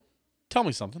Tell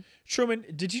me something. Truman,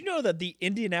 did you know that the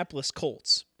Indianapolis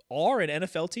Colts are an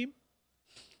NFL team?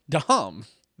 Dahm.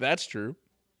 That's true.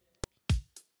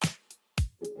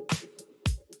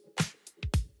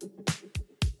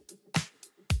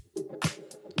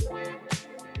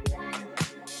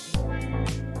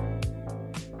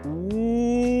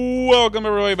 Welcome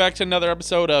everybody back to another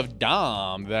episode of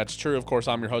Dahm. That's true. Of course,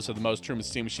 I'm your host of the most Truman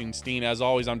Steam Machine Steen. As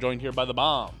always, I'm joined here by the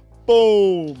bomb.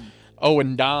 Boom. Oh,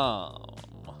 and Dahm.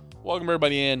 Welcome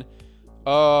everybody in.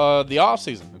 The off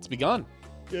season. It's begun.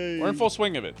 Yay. We're in full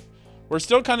swing of it. We're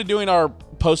still kind of doing our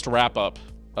post wrap up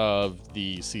of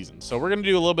the season. So we're going to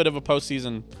do a little bit of a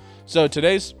postseason. So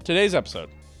today's episode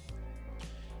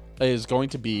is going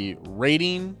to be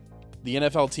rating the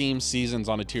NFL team seasons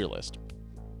on a tier list.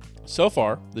 So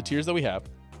far, the tiers that we have,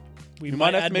 we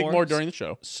might have to make more during the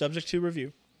show. Subject to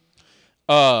review.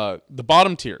 The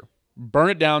bottom tier, burn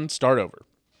it down, start over.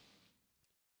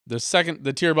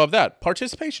 The tier above that,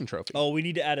 participation trophy. Oh, we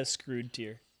need to add a screwed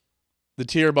tier. The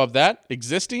tier above that,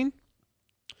 existing.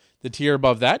 The tier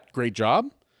above that, great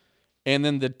job. And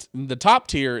then the top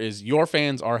tier is your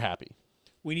fans are happy.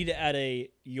 We need to add a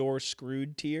your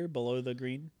screwed tier below the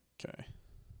green. Okay.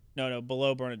 No,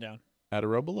 below burn it down. Add a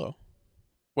row below.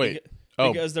 Wait.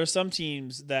 Because there's some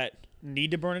teams that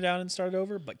need to burn it down and start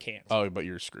over, but can't. Oh, but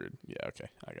you're screwed. Yeah, okay.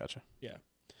 I gotcha. Yeah.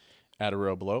 Add a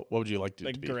row below. What would you like to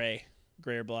Like to be? gray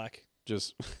or black.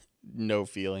 Just no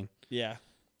feeling. Yeah.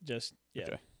 Yeah.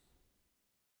 Okay.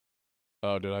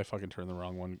 Oh, did I fucking turn the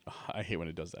wrong one? I hate when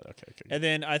it does that. Okay. And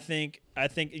then I think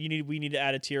we need to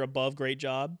add a tier above great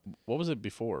job. What was it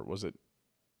before?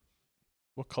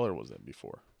 What color was it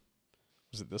before?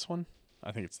 Was it this one?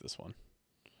 I think it's this one.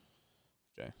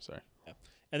 Okay, sorry. Yeah.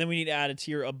 And then we need to add a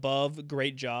tier above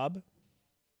great job.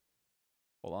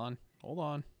 Hold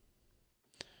on.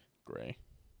 Gray.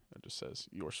 That just says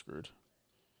you're screwed.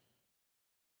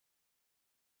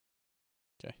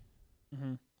 Okay.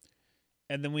 Mm-hmm.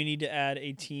 And then we need to add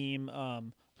a team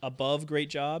above great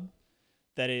job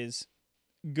that is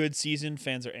good season,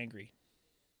 fans are angry.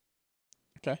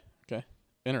 Okay.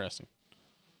 Interesting.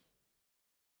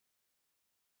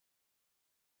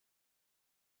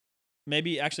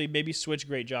 Maybe switch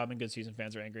great job and good season,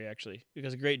 fans are angry, actually.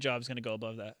 Because a great job is going to go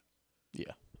above that.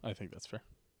 Yeah, I think that's fair.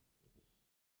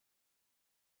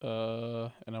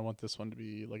 And I want this one to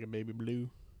be like a baby blue.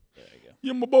 There you go.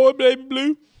 You're my boy, baby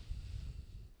blue.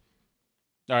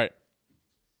 All right.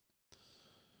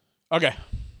 Okay.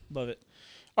 Love it.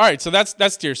 All right, so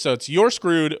that's tier. So it's you're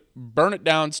screwed, burn it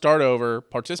down, start over,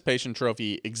 participation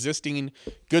trophy, existing,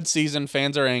 good season,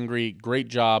 fans are angry, great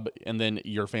job, and then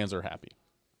your fans are happy.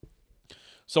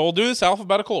 So we'll do this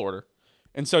alphabetical order.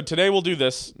 And so today we'll do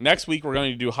this. Next week we're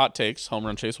going to do hot takes. Home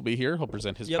Run Chase will be here. He'll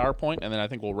present his PowerPoint, and then I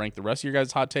think we'll rank the rest of your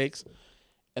guys' hot takes.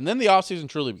 And then the offseason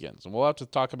truly begins. And we'll have to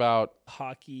talk about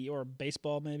hockey or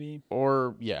baseball maybe.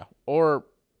 Or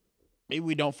maybe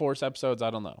we don't force episodes. I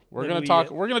don't know. We're gonna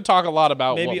talk a lot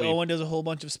about maybe Owen does a whole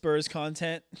bunch of Spurs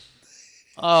content.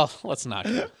 Oh, let's not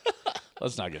get ahead of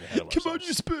ourselves. Come on,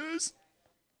 you Spurs.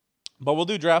 But we'll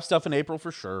do draft stuff in April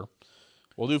for sure.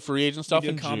 We'll do free agent stuff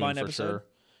in June for sure.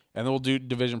 And then we'll do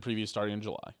division previews starting in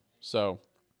July. So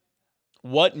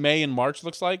what May and March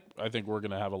looks like, I think we're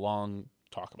gonna have a long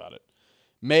talk about it.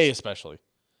 May especially.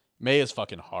 May is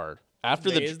fucking hard.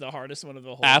 May is the hardest one of the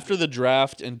whole. After the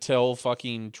draft until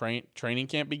fucking training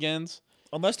camp begins.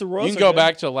 Unless the Royals you can go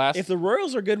back to last. If the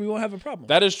Royals are good, we won't have a problem.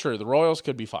 That is true. The Royals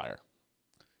could be fire.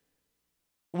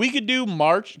 We could do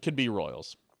March. Could be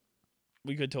Royals.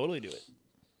 We could totally do it.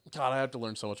 God, I have to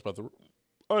learn so much about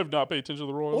I have not paid attention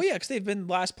to the Royals. Oh yeah, because they've been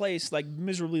last place, like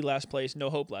miserably last place, no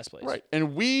hope last place. Right,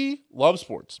 and we love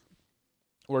sports.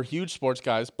 We're huge sports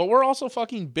guys, but we're also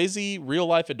fucking busy real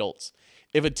life adults.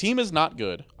 If a team is not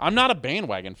good, I'm not a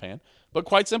bandwagon fan, but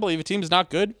quite simply, if a team is not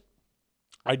good,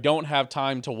 I don't have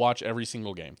time to watch every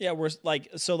single game. Yeah,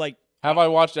 Have I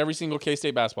watched every single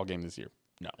K-State basketball game this year?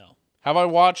 No. No. Have I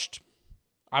watched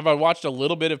a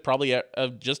little bit of probably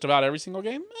of just about every single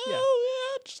game? Yeah.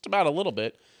 Just about a little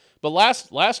bit. But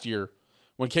last year,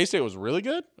 when K-State was really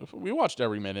good, we watched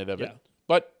every minute of it.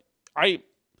 But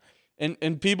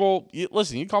And people,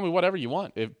 listen, you can call me whatever you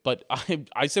want, but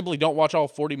I simply don't watch all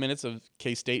 40 minutes of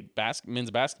K-State men's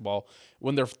basketball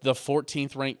when they're the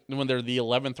 14th ranked, when they're the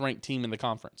 11th ranked team in the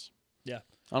conference. Yeah.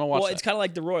 I don't watch that. It's kind of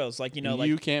like the Royals. Like,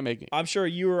 you can't make it. I'm sure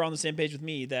you were on the same page with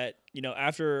me that,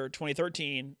 after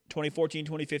 2013, 2014,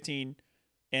 2015,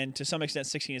 and to some extent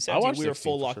 16 and 17, we were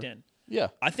full locked in. Yeah.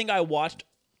 I think I watched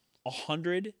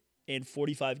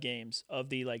 145 games of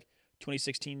the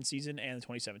 2016 season and the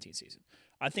 2017 season.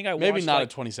 I think I Maybe watched not like, at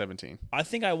 2017. I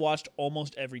think I watched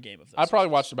almost every game of those. I probably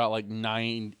seasons. watched about like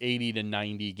 80 to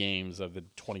 90 games of the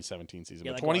 2017 season.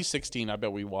 Yeah, But like 2016, I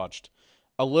bet we watched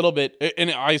a little bit. And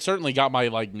I certainly got my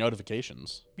like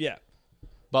notifications. Yeah.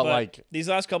 But But like, these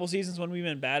last couple seasons when we've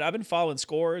been bad, I've been following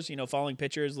scores, following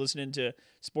pitchers, listening to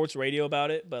sports radio about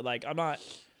it. But like, I'm not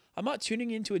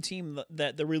tuning into a team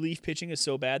that the relief pitching is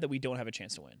so bad that we don't have a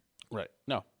chance to win. right.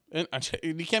 No. And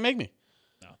you can't make me.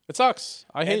 No. It sucks.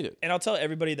 I hate it. And I'll tell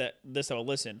everybody that will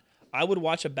listen. I would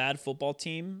watch a bad football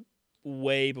team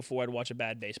way before I'd watch a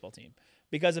bad baseball team.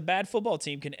 Because a bad football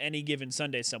team can any given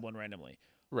Sunday someone randomly.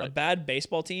 Right. A bad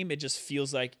baseball team, it just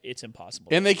feels like it's impossible.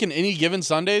 And they can any given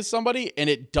Sunday somebody, and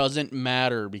it doesn't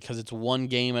matter because it's one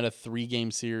game at a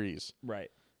 3-game series.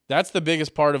 Right. That's the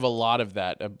biggest part of a lot of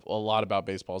that. A lot about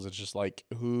baseball is it's just like,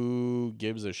 who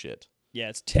gives a shit? Yeah,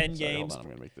 it's 10 Sorry, games. Hold on,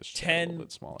 I'm gonna make this shit a little 10,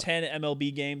 bit smaller. 10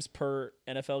 MLB games per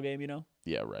NFL game,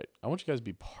 Yeah, right. I want you guys to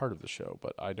be part of the show,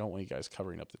 but I don't want you guys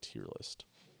covering up the tier list.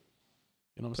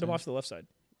 You know what I'm Put saying? them off to the left side.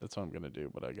 That's what I'm gonna do,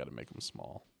 but I got to make them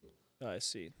small. Oh, I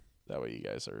see. That way, you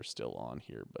guys are still on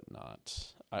here, but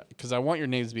not because I want your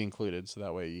names to be included, so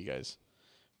that way you guys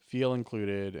feel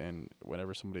included, and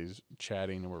whenever somebody's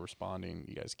chatting and we're responding,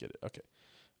 you guys get it. Okay,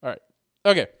 all right,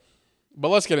 okay, but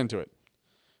let's get into it.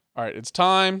 All right, it's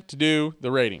time to do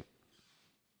the rating.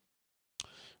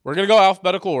 We're gonna go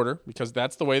alphabetical order because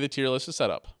that's the way the tier list is set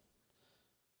up.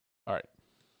 All right,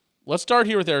 let's start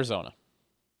here with Arizona.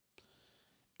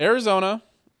 Arizona.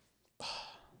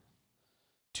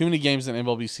 Too many games in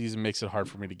MLB season makes it hard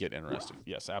for me to get interested.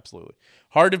 Yes, absolutely.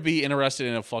 Hard to be interested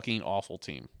in a fucking awful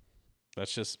team.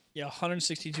 That's just... Yeah,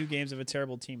 162 games of a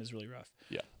terrible team is really rough.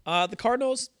 Yeah. The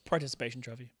Cardinals, participation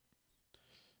trophy.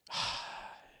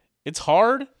 It's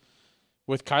hard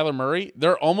with Kyler Murray.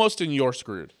 They're almost in your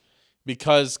screwed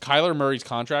because Kyler Murray's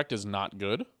contract is not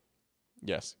good.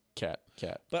 Yes, cat.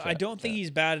 But I don't think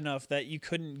he's bad enough that you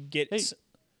couldn't get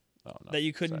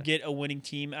get a winning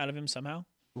team out of him somehow.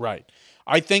 Right.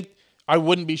 I think I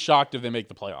wouldn't be shocked if they make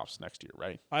the playoffs next year,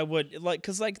 right? I would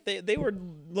because they were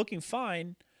looking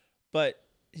fine, but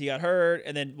he got hurt,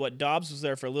 and then Dobbs was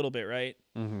there for a little bit, right?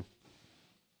 Mm-hmm.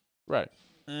 Right.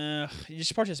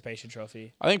 Just participation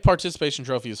trophy. I think participation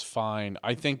trophy is fine.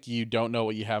 I think you don't know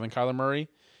what you have in Kyler Murray.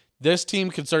 This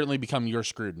team could certainly become your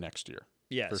screwed next year.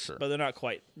 Yes, for sure. But they're not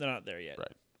there yet.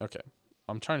 Right. Okay.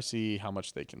 I'm trying to see how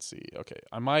much they can see. Okay.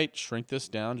 I might shrink this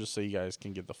down just so you guys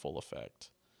can get the full effect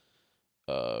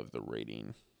of the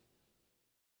rating.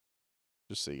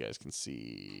 Just so you guys can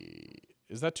see.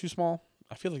 Is that too small?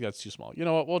 I feel like that's too small. You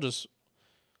know what?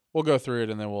 We'll go through it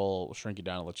and then we'll shrink it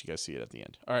down and let you guys see it at the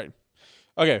end. All right.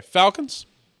 Okay. Falcons.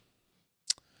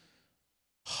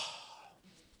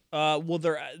 Well,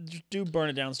 they're do burn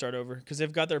it down, start over because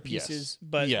they've got their pieces,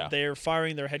 but they're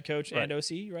firing their head coach and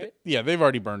OC, right? Yeah, they've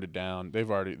already burned it down. They're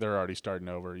already starting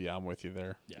over. Yeah, I'm with you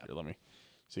there. Yeah. Here, let me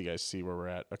so you guys see where we're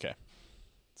at. Okay.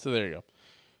 So there you go.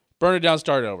 Burn it down,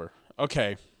 start over.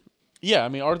 Okay. Yeah, I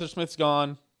mean Arthur Smith's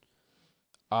gone.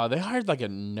 They hired like a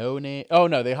no-name. Oh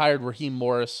no, they hired Raheem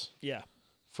Morris. Yeah.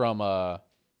 From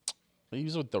he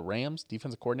was with the Rams,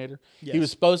 defensive coordinator.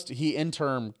 Yes. He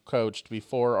interim coached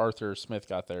before Arthur Smith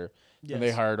got there. Yes. And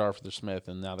they hired Arthur Smith,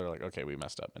 and now they're like, okay, we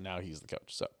messed up, and now he's the coach.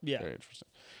 So very interesting.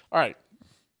 All right.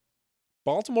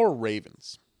 Baltimore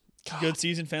Ravens. God. Good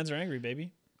season. Fans are angry,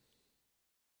 baby.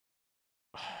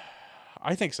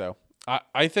 I think so.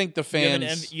 I think the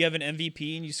fans. You have an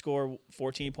MVP and you score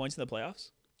 14 points in the playoffs.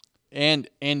 And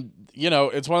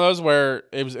it's one of those where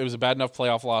it was a bad enough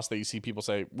playoff loss that you see people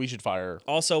say we should fire.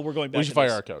 Also, we're going back. We should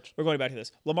fire our coach. We're going back to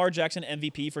this. Lamar Jackson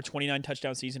MVP for 29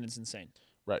 touchdown season is insane.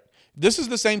 Right. This is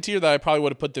the same tier that I probably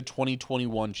would have put the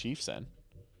 2021 Chiefs in.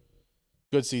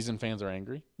 Good season. Fans are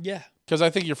angry. Yeah. Because I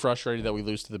think you're frustrated that we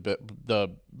lose to the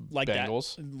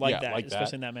Bengals.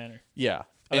 Especially in that manner. Yeah.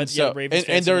 And so,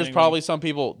 and there's probably some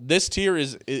people. This tier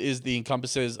is the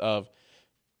encompasses of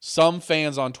some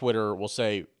fans on Twitter will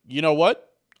say, you know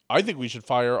what? I think we should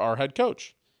fire our head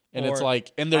coach. And it's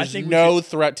like, and there's no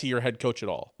threat to your head coach at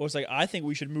all. Or it's like, I think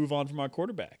we should move on from our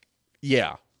quarterback.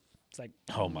 Yeah. It's like,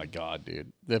 oh my God,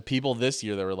 dude. The people this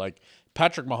year that were like,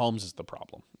 Patrick Mahomes is the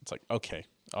problem. It's like, okay,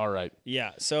 all right.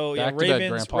 Yeah. So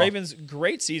Ravens,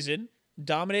 great season,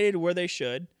 dominated where they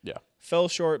should. Yeah. Fell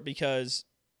short because,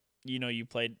 you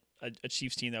played a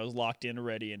Chiefs team that was locked in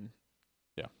already and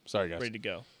sorry guys, ready to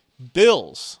go.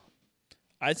 Bills.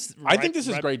 I think this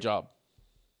is a great job.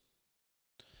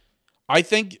 I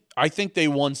think they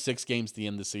won 6 games at the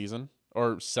end of the season,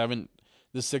 or 7,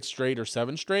 the 6th straight or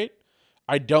 7 straight.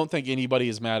 I don't think anybody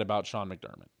is mad about Sean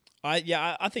McDermott.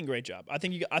 I think great job. I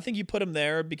think you put them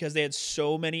there because they had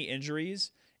so many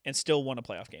injuries and still won a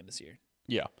playoff game this year.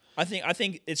 Yeah. I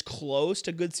think it's close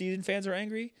to good season fans are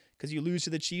angry because you lose to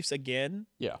the Chiefs again.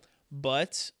 Yeah.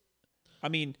 But I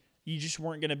mean, you just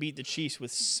weren't going to beat the Chiefs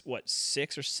with what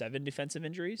 6 or 7 defensive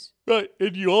injuries. Right.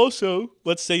 And you also,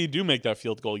 let's say you do make that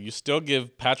field goal, you still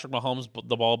give Patrick Mahomes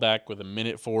the ball back with a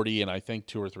minute 40 and I think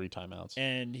 2 or 3 timeouts.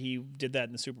 And he did that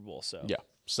in the Super Bowl. So Yeah.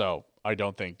 So I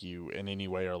don't think you in any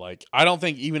way are like, I don't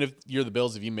think even if you're the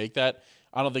Bills, if you make that,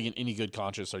 I don't think in any good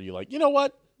conscience are you like, you know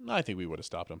what? I think we would have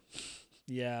stopped him.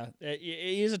 yeah, it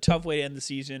is a tough way to end the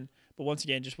season. But once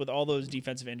again, just with all those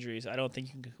defensive injuries, I don't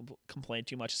think you can complain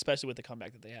too much, especially with the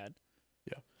comeback that they had.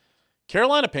 Yeah.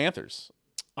 Carolina Panthers.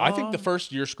 I think the Um,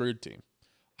 first year screwed team.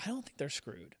 I don't think they're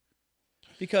screwed.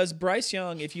 Because Bryce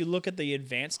Young, if you look at the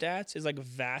advanced stats, is like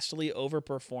vastly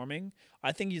overperforming.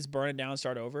 I think he's burn it down and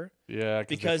start over. Yeah,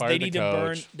 Because they need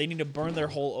to burn their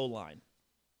whole O line.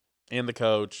 and the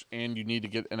coach, and you need to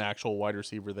get an actual wide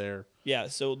receiver there. Yeah,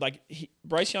 so like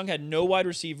Bryce Young had no wide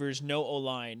receivers, no O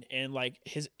line, and like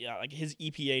his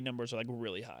EPA numbers are like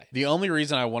really high. The only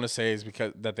reason I want to say is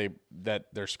because that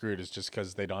they're screwed is just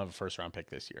because they don't have a first round pick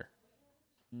this year,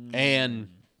 and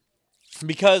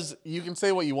because you can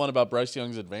say what you want about Bryce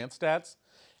Young's advanced stats,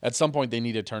 at some point they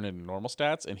need to turn it into normal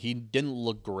stats, and he didn't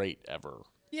look great ever.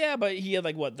 Yeah, but he had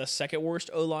like what the second worst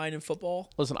O line in football.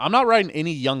 Listen, I'm not writing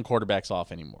any young quarterbacks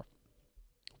off anymore.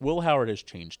 Will Howard has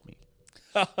changed me.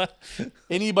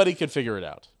 Anybody could figure it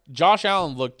out. Josh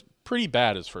Allen looked pretty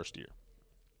bad his first year.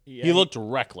 Yeah, He looked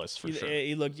reckless for sure.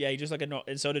 He looked he just like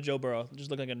and so did Joe Burrow. Just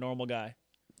looked like a normal guy.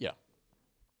 Yeah.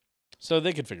 So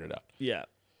they could figure it out. Yeah,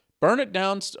 Burn it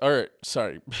down.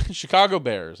 Chicago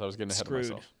Bears. I was getting ahead Screwed. of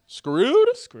myself.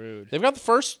 Screwed? screwed. They've got the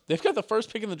first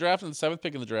pick in the draft and the 7th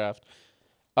pick in the draft.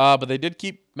 But they did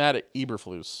keep Matt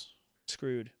Eberflus.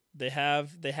 Screwed. They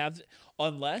have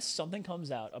unless something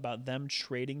comes out about them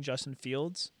trading Justin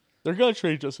Fields. They're gonna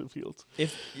trade Justin Fields.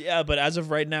 But as of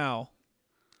right now,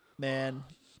 man,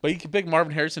 But you can pick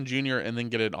Marvin Harrison Jr. and then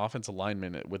get an offensive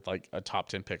lineman with like a top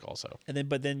 10 pick also.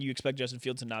 but then you expect Justin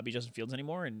Fields to not be Justin Fields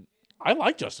anymore, and I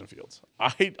like Justin Fields.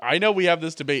 I know we have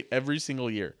this debate every single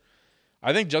year.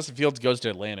 I think Justin Fields goes to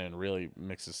Atlanta and really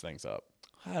mixes things up.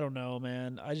 I don't know,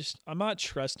 man. I'm not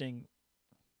trusting.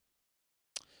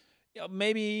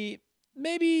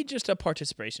 Maybe just a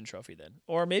participation trophy then,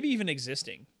 or maybe even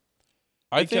existing.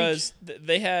 Because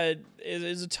they had it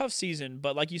is a tough season,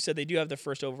 but like you said, they do have the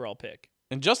first overall pick.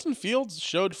 And Justin Fields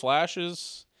showed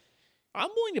flashes. I'm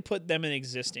willing to put them in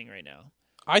existing right now.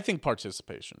 I think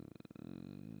participation.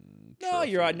 No,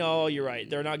 you're right. No, you're right.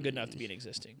 They're not good enough to be in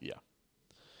existing. Yeah.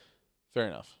 Fair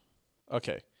enough.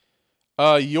 Okay.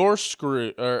 You're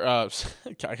screwed. Or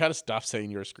I gotta stop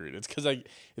saying you're screwed. It's because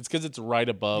it's right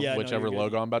above whichever you're good.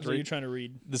 logo I'm about to So you're read. trying to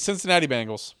read The Cincinnati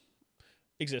Bengals.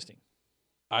 existing.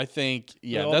 I think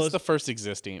all that's those- the first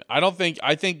existing. I think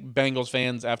Bengals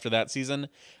fans after that season,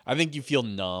 I think you feel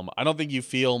numb. I don't think you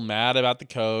feel mad about the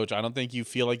coach. I don't think you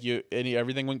feel like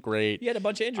everything went great. You had a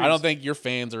bunch of injuries. I don't think your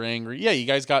fans are angry. Yeah, you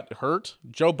guys got hurt.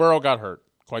 Joe Burrow got hurt,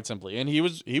 quite simply. And he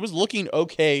was looking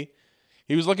okay.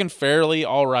 He was looking fairly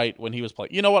all right when he was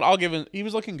playing. You know what? I'll give him he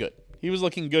was looking good. He was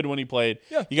looking good when he played.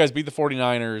 Yeah. You guys beat the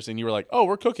 49ers and you were like, "Oh,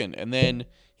 we're cooking." And then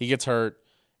he gets hurt.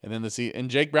 And then and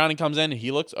Jake Browning comes in and he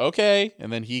looks okay.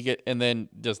 And then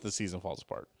just the season falls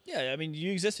apart. Yeah, I mean,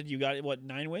 you existed. You got what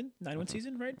 9-win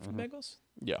season, right, for the Bengals?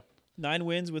 Yeah. 9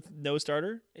 wins with no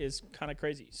starter is kind of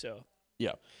crazy. So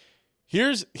Yeah.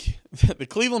 Here's the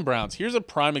Cleveland Browns. Here's a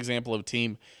prime example of a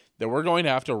team that we're going to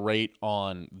have to rate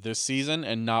on this season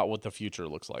and not what the future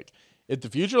looks like. If the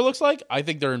future looks like, I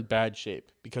think they're in bad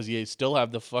shape because you still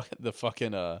have the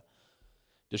fucking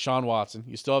Deshaun Watson.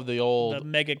 You still have the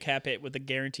mega cap hit with the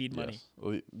guaranteed money.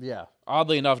 Yes. Yeah.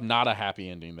 Oddly enough, not a happy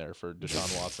ending there for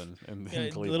Deshaun Watson in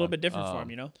Cleveland. A little bit different for him,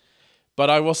 you know. But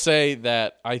I will say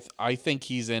that I think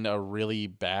he's in a really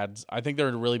bad. I think they're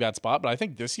in a really bad spot. But I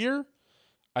think this year,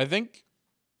 I think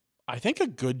a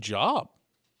good job.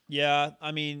 Yeah,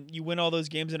 I mean, you win all those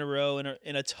games in a row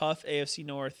in a tough AFC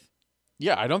North.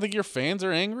 Yeah, I don't think your fans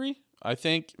are angry. I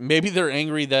think maybe they're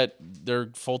angry that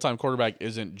their full-time quarterback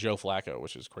isn't Joe Flacco,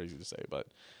 which is crazy to say, but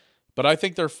I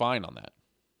think they're fine on that.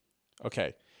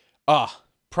 Okay.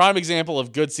 Prime example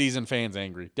of good season fans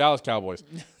angry. Dallas Cowboys.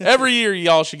 Every year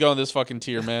y'all should go in this fucking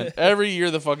tier, man. Every year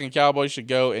the fucking Cowboys should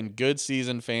go and good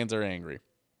season fans are angry.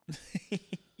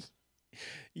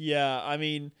 Yeah, I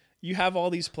mean, you have all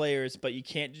these players, but you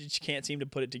just can't seem to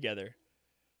put it together.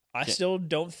 I still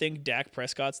don't think Dak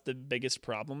Prescott's the biggest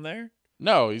problem there.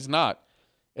 No, he's not.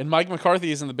 And Mike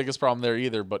McCarthy isn't the biggest problem there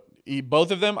either, but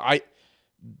both of them,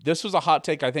 this was a hot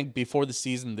take, I think, before the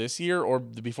season this year or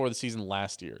before the season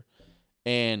last year.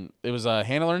 And it was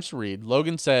Hannah Learns to Read.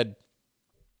 Logan said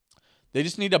They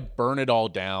just need to burn it all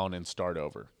down and start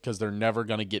over because they're never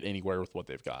going to get anywhere with what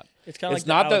they've got. It's kind of It's like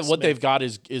not the that Alex what Smith. they've got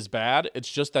is bad. It's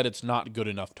just that it's not good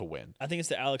enough to win. I think it's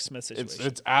the Alex Smith situation.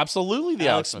 It's absolutely the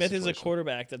Alex Alex Smith is a situation.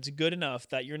 quarterback that's good enough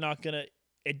that you're not gonna.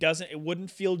 It wouldn't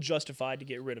feel justified to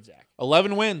get rid of Zach.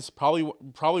 11 wins, probably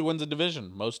wins a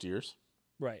division most years.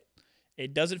 Right.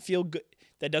 It doesn't feel good.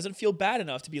 That doesn't feel bad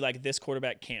enough to be like this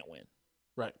quarterback can't win.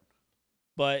 Right.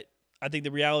 But I think the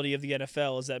reality of the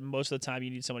NFL is that most of the time you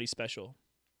need somebody special.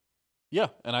 Yeah,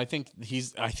 and I think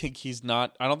he's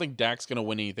not. I don't think Dak's going to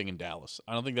win anything in Dallas.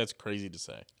 I don't think that's crazy to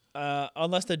say.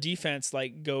 Unless the defense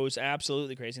goes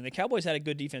absolutely crazy. And the Cowboys had a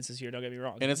good defense this year, don't get me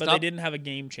wrong. And they didn't have a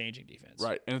game-changing defense.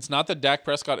 Right. And it's not that Dak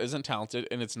Prescott isn't talented,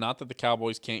 and it's not that the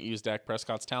Cowboys can't use Dak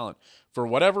Prescott's talent. For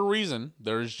whatever reason,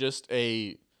 there's just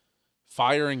a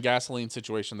fire and gasoline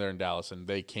situation there in Dallas, and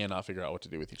they cannot figure out what to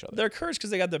do with each other. They're cursed because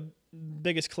they got the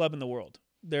biggest club in the world.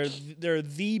 They're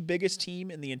the biggest team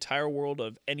in the entire world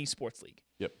of any sports league.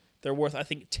 Yep. They're worth, I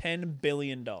think, $10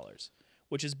 billion,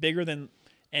 which is bigger than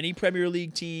any Premier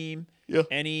League team, Yeah.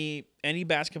 any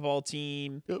basketball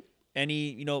team, Yep.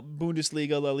 any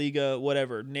Bundesliga, La Liga,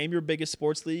 whatever. Name your biggest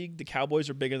sports league. The Cowboys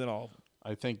are bigger than all of them.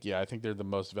 I think they're the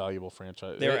most valuable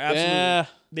franchise. They are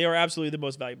absolutely the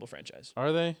most valuable franchise.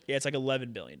 Are they? Yeah, it's like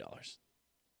 $11 billion.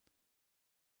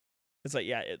 It's like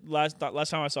last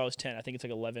time I saw it was 10. I think it's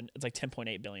like 11. It's like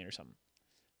 10.8 billion or something.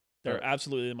 They're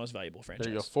absolutely the most valuable franchise.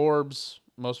 There you go. Forbes,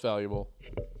 most valuable.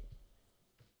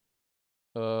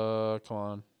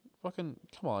 Come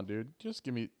on, dude. Just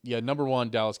give me number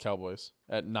 1, Dallas Cowboys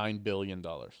at $9 billion.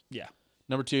 Yeah.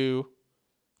 Number 2,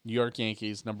 New York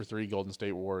Yankees. Number 3, Golden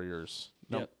State Warriors.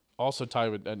 Yep. Also tied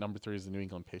with at number 3 is the New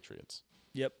England Patriots.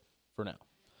 Yep. For now.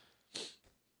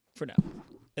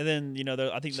 And then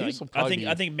I think Chiefs will probably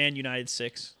I think Man United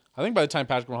 6. I think by the time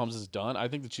Patrick Mahomes is done, I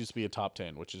think the Chiefs will be a top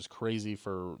 10, which is crazy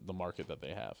for the market that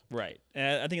they have. Right.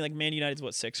 And I think like Man United's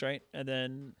 6, right? And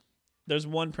then there's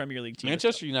one Premier League team.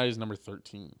 Manchester United is number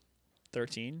 13.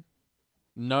 13.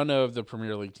 None of the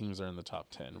Premier League teams are in the top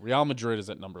 10. Real Madrid is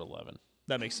at number 11.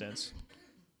 That makes sense.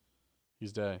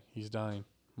 He's dying.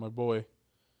 My boy.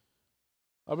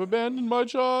 I've abandoned my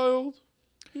child.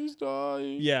 He's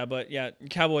dying. Yeah, but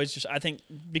Cowboys just I think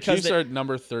because Chiefs are at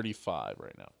number 35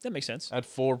 right now. That makes sense. At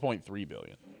 $4.3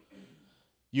 billion.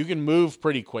 You can move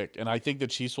pretty quick, and I think the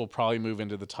Chiefs will probably move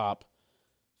into the top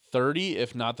 30,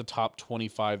 if not the top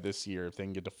 25 this year, if they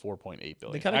can get to $4.8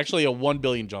 billion. Actually, a $1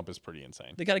 billion jump is pretty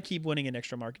insane. They got to keep winning in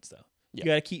extra markets, though. Yeah.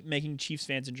 You got to keep making Chiefs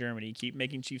fans in Germany, keep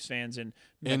making Chiefs fans in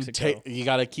Mexico. You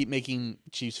got to keep making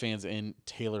Chiefs fans in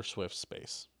Taylor Swift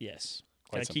space. Yes.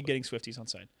 Got to keep getting Swifties on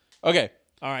side. Okay.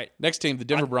 All right. Next team, the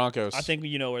Denver Broncos. I think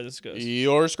you know where this goes.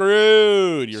 You're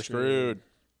screwed. You're screwed.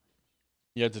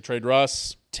 You have to trade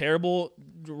Russ. Terrible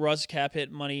Russ cap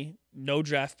hit money. No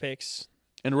draft picks.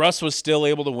 And Russ was still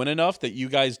able to win enough that you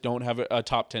guys don't have a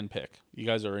top 10 pick. You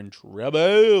guys are in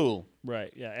trouble.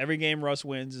 Right. Yeah. Every game Russ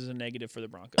wins is a negative for the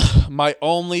Broncos. My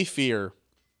only fear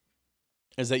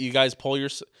is that you guys pull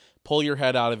your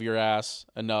head out of your ass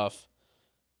enough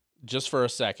just for a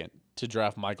second to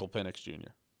draft Michael Penix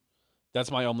Jr. That's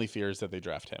my only fear, is that they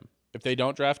draft him. If they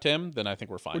don't draft him, then I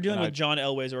think we're fine. We're dealing with John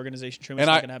Elway's organization. Truman's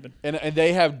not going to happen. And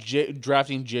they have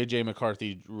drafting J.J.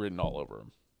 McCarthy written all over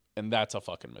him. And that's a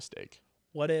fucking mistake.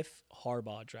 What if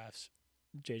Harbaugh drafts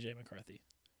J.J. McCarthy?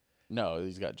 No,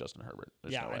 he's got Justin Herbert.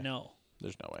 There's no way. I know.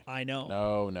 There's no way. I know.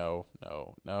 No.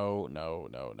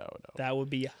 That would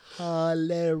be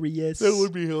hilarious. That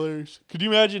would be hilarious. Could you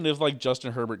imagine if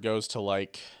Justin Herbert goes to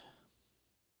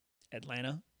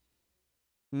Atlanta?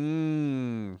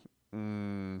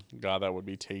 God, that would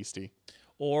be tasty.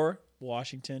 Or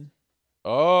Washington?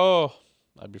 Oh,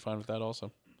 I'd be fine with that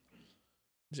also.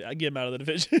 I'd get him out of the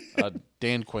division.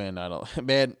 Dan Quinn,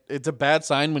 man, it's a bad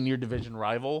sign when your division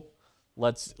rival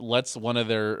lets one of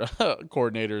their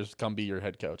coordinators come be your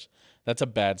head coach. That's a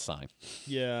bad sign.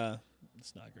 Yeah,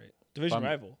 it's not great. Division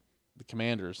rival. The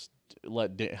Commanders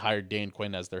hired Dan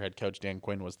Quinn as their head coach. Dan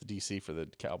Quinn was the DC for the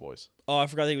Cowboys. Oh, I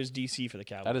forgot he was DC for the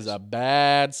Cowboys. That is a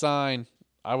bad sign.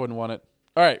 I wouldn't want it.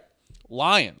 All right,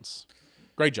 Lions.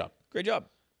 Great job. Great job.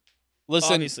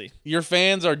 Listen, obviously, your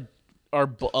fans are a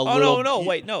little. Oh no!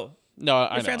 Wait, no.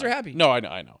 No, your fans are happy. No, I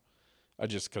know. I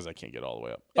just because I can't get all the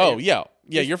way up. Yeah,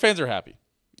 yeah. Your fans are happy.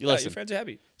 Listen, your fans are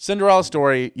happy. Cinderella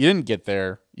story. You didn't get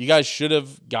there. You guys should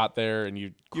have got there, and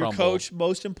you crumbled. Your coach,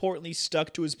 most importantly,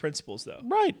 stuck to his principles, though.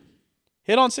 Right.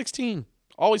 Hit on 16.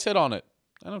 Always hit on it.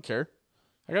 I don't care.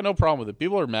 I got no problem with it.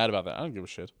 People are mad about that. I don't give a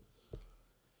shit.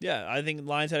 Yeah, I think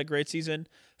Lions had a great season.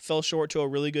 Fell short to a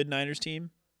really good Niners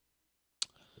team.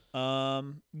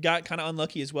 Got kind of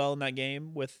unlucky as well in that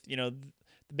game with the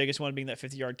biggest one being that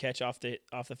 50-yard catch off the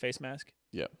face mask.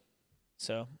 Yeah.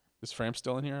 So Is Fram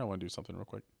still in here? I want to do something real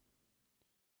quick.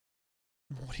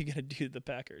 what are you gonna do to the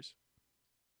Packers?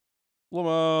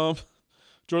 Mom,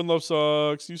 Jordan Love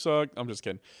sucks. You suck. I'm just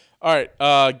kidding. All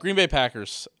right, Green Bay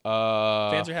Packers.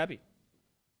 Fans are happy.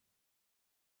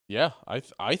 Yeah,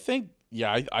 I think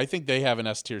I think they have an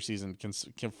S tier season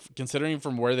considering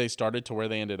from where they started to where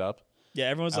they ended up. Yeah,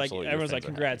 everyone's Absolutely, your like, fans are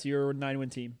congrats, you're a 9-win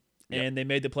team, Yep. and they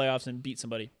made the playoffs and beat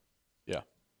somebody. Yeah.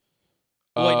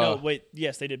 Wait,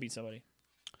 yes, they did beat somebody.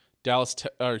 Dallas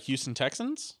or Houston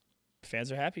Texans.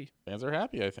 Fans are happy. Fans are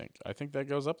happy. I think that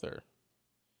goes up there.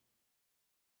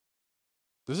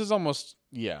 This is almost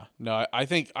No, I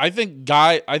think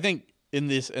in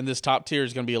this top tier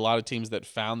is going to be a lot of teams that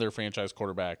found their franchise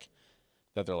quarterback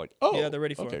that they're like, oh Yeah, they're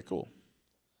ready for okay, it. cool.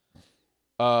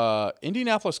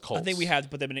 Indianapolis Colts. I think we have to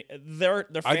put them in. Their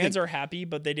fans are happy,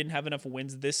 but they didn't have enough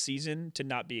wins this season to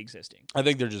not be existing. I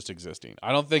think they're just existing.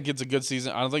 I don't think it's a good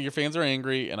season. I don't think your fans are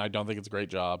angry, and I don't think it's a great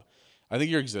job. I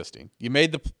think you're existing. You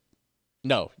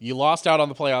lost out on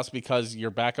the playoffs because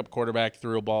your backup quarterback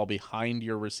threw a ball behind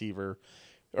your receiver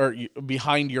or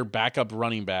behind your backup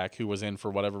running back who was in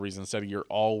for whatever reason instead of your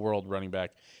all-world running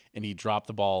back, and he dropped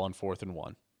the ball on 4th and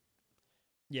 1.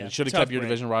 Yeah, It should have kept your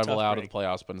division rival out of the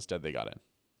playoffs, but instead they got in.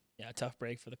 Yeah, tough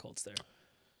break for the Colts there.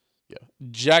 Yeah,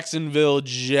 Jacksonville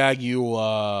Jaguars.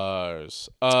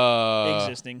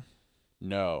 Existing.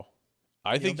 No,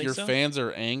 I think your so? fans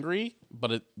are angry,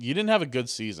 but you didn't have a good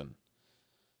season.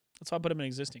 That's why I put them in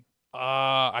existing.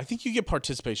 I think you get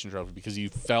participation trophy because you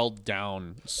fell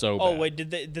down so bad. Oh wait, did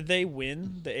they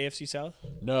win the AFC South?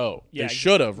 No, Yeah, they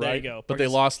should have, there you right? go. But they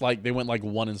lost they went like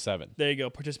 1-7. There you go,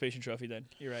 participation trophy. Then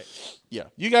you're right. Yeah,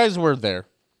 you guys were there.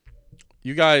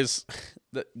 You guys,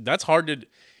 that's hard to.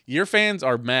 Your fans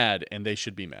are mad, and they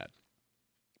should be mad.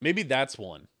 Maybe that's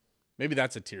one. Maybe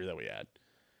that's a tier that we add.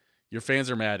 Your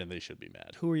fans are mad, and they should be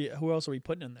mad. Who else are we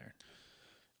putting in there?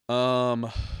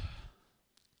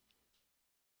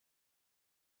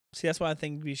 See, that's why I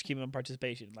think we should keep them in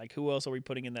participation. Like, who else are we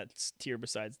putting in that tier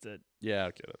besides the? Yeah,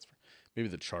 okay, that's fair. Maybe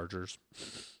the Chargers.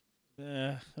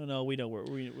 No, we know where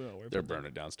They're burn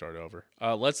it down, start over.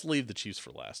 Let's leave the Chiefs for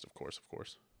last, of course. Of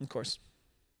course.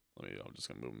 I'm just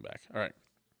gonna move them back. All right.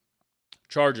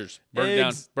 Chargers, burn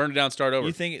it down, start over.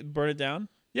 You think burn it down?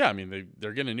 Yeah, I mean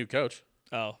they're getting a new coach.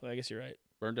 Oh, I guess you're right.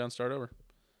 Burn down, start over.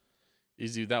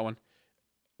 Easy with that one.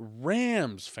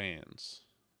 Rams fans.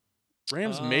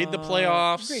 Rams made the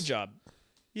playoffs. Great job.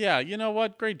 Yeah, you know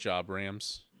what? Great job,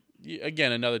 Rams.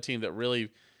 Again, another team that really,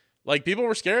 people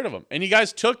were scared of them, and you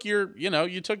guys took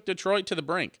you took Detroit to the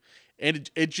brink,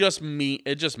 and it just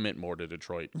meant more to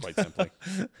Detroit, quite simply.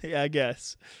 Yeah, I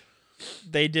guess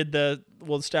they did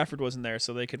Stafford wasn't there,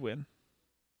 so they could win.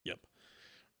 Yep.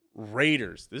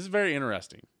 Raiders. This is very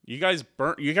interesting. You guys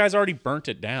already burnt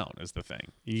it down. Is the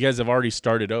thing. You guys have already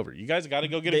started over. You guys got to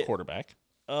go get a quarterback.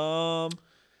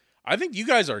 I think you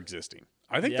guys are existing.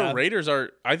 I think the Raiders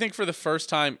are. I think for the first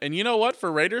time, and you know what?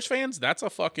 For Raiders fans, that's a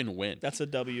fucking win. That's a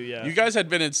W. Yeah. You guys had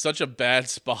been in such a bad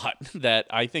spot that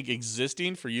I think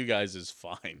existing for you guys is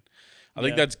fine. I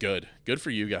think that's good. Good for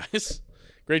you guys.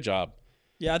 Great job.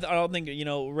 Yeah, I don't think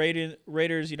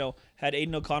Raiders. Had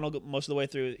Aiden O'Connell most of the way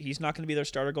through. He's not going to be their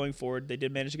starter going forward. They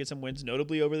did manage to get some wins,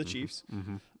 notably over the Chiefs.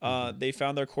 They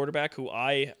found their quarterback, who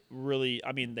their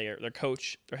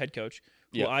head coach,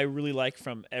 who I really like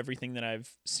from everything that I've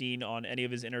seen on any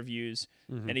of his interviews.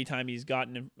 Anytime he's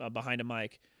gotten behind a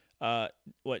mic,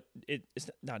 it's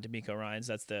not D'Amico Ryans.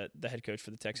 That's the head coach for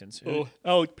the Texans.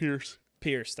 Alec Pierce.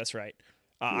 Pierce, that's right.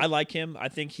 I like him. I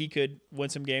think he could win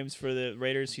some games for the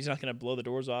Raiders. He's not going to blow the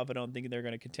doors off. I don't think they're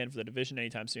going to contend for the division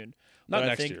anytime soon. Not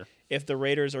next year. If the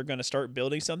Raiders are going to start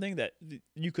building something, that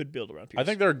you could build around Pierce. I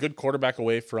think they're a good quarterback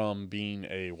away from being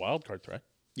a wild card threat.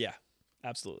 Yeah,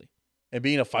 absolutely. And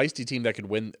being a feisty team that could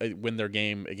win their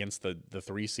game against the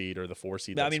 3 seed or the 4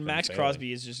 seed. I mean, Max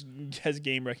Crosby has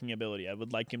game wrecking ability. I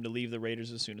would like him to leave the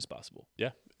Raiders as soon as possible.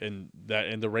 Yeah, and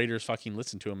the Raiders fucking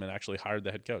listened to him and actually hired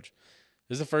the head coach.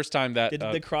 This is the first time that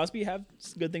did Crosby have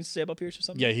good things to say about Pierce or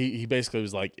something? Yeah, he basically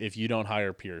was like, if you don't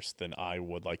hire Pierce, then I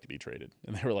would like to be traded.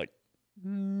 And they were like,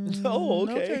 oh,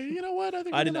 okay. You know what?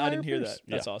 I didn't hear that.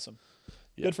 That's awesome.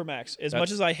 Yeah. Good for Max. As much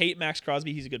as I hate Max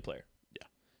Crosby, he's a good player. Yeah,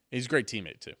 he's a great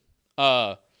teammate too.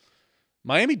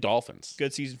 Miami Dolphins.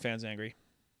 Good season, fans angry.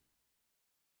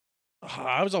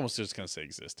 I was almost just gonna say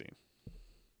existing.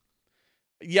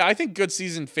 Yeah, I think good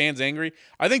season, fans angry.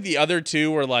 I think the other two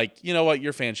were like, you know what,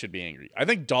 your fans should be angry. I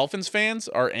think Dolphins fans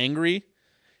are angry,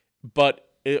 but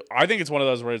I think it's one of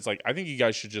those where it's like, I think you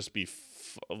guys should just be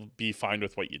fine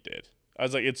with what you did. I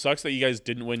was like, it sucks that you guys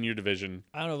didn't win your division.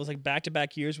 I don't know. It was like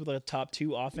back-to-back years with like a top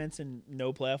 2 offense and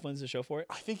no playoff wins to show for it.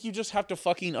 I think you just have to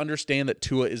fucking understand that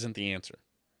Tua isn't the answer.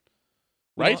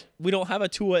 Right? We don't have a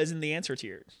Tua isn't the answer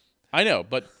tier. I know,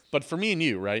 but for me and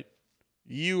you, right?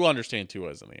 You understand Tua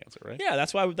isn't the answer, right? Yeah,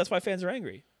 that's why fans are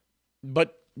angry.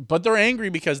 But they're angry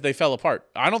because they fell apart.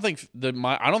 I don't think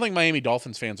Miami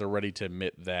Dolphins fans are ready to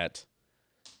admit that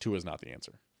Tua is not the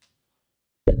answer.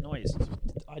 That noise.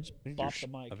 I just bopped the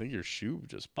mic. I think your shoe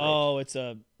just broke. Oh, it's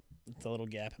a little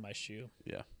gap in my shoe.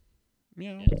 Yeah.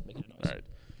 Yeah, it's making a noise. All right.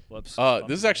 Whoops.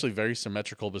 This is actually very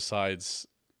symmetrical. Besides,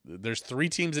 there's 3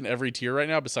 teams in every tier right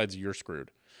now. Besides, you're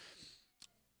screwed.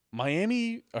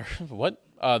 Miami or what?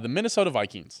 The Minnesota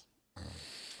Vikings.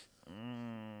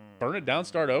 Burn it down,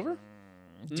 start over.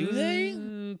 Do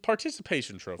they?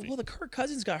 Participation trophy. Well, the Kirk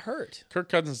Cousins got hurt. Kirk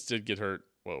Cousins did get hurt.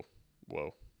 Whoa.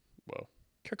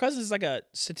 Kirk Cousins is like a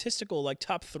statistical like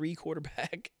top 3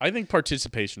 quarterback. I think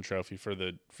participation trophy for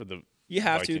the. You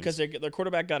have Vikings. to because their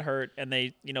quarterback got hurt and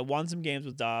they won some games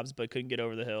with Dobbs but couldn't get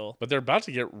over the hill. But they're about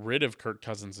to get rid of Kirk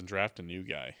Cousins and draft a new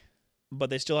guy. But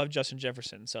they still have Justin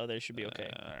Jefferson, so they should be okay.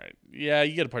 All right. Yeah,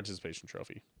 you get a participation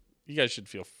trophy. You guys should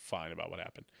feel fine about what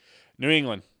happened. New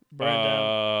England. Burn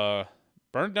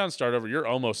it down, start over. You're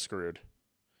almost screwed.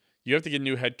 You have to get a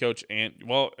new head coach I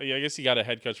guess you got a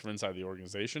head coach from inside the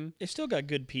organization. They still got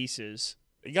good pieces.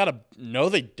 No,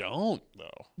 they don't,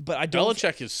 though. But I don't.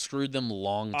 Belichick has screwed them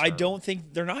long term. I don't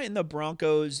think they're not in the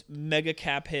Broncos mega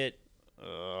cap hit,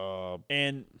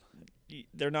 and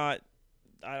they're not.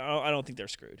 I don't think they're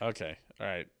screwed. Okay, all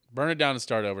right. Burn it down and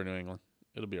start over, New England.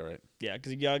 It'll be all right. Yeah,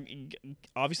 because you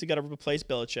obviously got to replace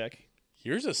Belichick.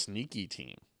 Here's a sneaky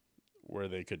team where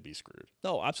they could be screwed.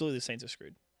 No, absolutely, the Saints are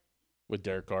screwed. With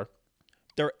Derek Carr?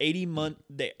 They're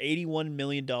 $81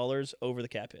 million over the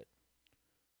cap hit.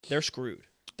 They're screwed.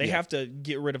 They have to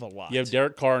get rid of a lot. You have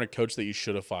Derek Carr and a coach that you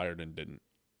should have fired and didn't.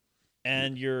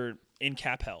 And you're in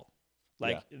cap hell.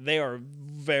 They are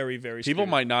very, very screwed. People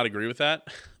might not agree with that,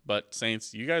 but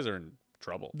Saints, you guys are in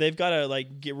trouble. They've got to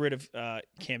get rid of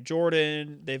Cam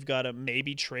Jordan. They've got to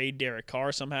maybe trade Derek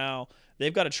Carr somehow.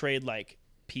 They've got to trade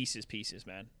pieces,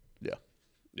 man.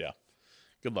 Yeah.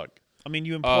 Good luck. I mean,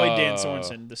 you employed Dan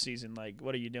Sorensen this season.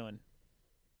 What are you doing?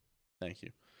 Thank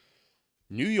you.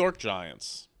 New York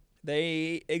Giants.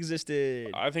 They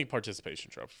existed. I think participation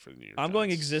trophy for the New York Giants. I'm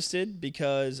going existed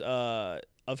because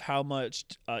of how much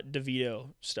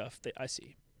DeVito stuff I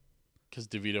see. Because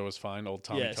DeVito was fine, old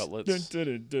Tommy Yes. Cutlets. Yeah.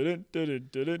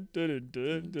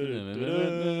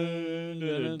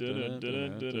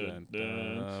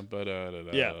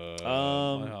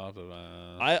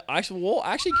 I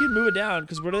actually can move it down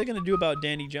because what are they going to do about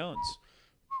Danny Jones?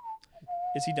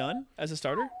 Is he done as a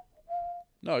starter?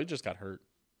 No, he just got hurt.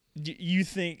 You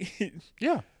think?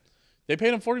 Yeah. They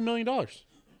paid him $40 million.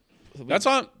 That's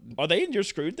on. Are they in your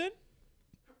screwed then?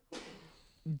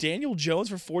 Daniel Jones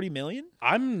for $40 million?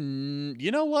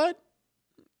 You know what?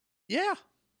 Yeah.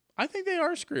 I think they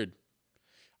are screwed.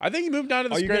 I think he moved down to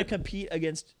the Are you going to compete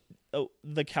against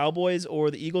the Cowboys or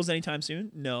the Eagles anytime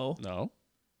soon? No.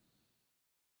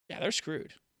 Yeah, they're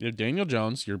screwed. You have Daniel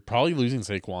Jones. You're probably losing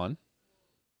Saquon.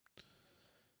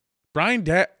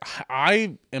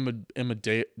 I am a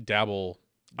Dabble.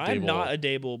 I'm not a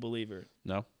Dable believer.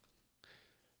 No.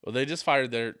 Well, they just fired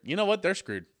their. You know what? They're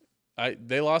screwed.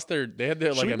 They lost their. They had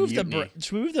their Should we move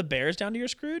the Bears down to your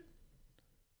screwed?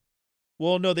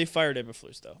 Well, no, they fired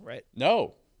Eberflus though, right?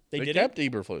 No, they kept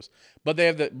Eberflus, but they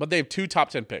have 2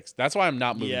 top 10 picks. That's why I'm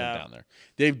not moving them down there.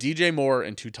 They have DJ Moore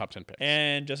and 2 top 10 picks,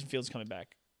 and Justin Fields coming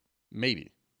back.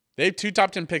 Maybe they have 2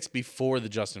 top 10 picks before the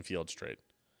Justin Fields trade.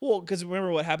 Well, because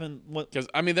remember what happened? Because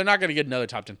they're not going to get another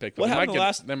top 10 pick. But they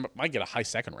might get a high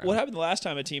second round. What happened the last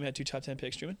time a team had 2 top 10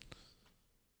 picks, Truman?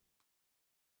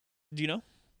 Do you know?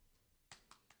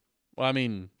 Well, I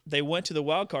mean, they went to the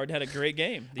wild card and had a great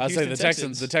game. I'd say the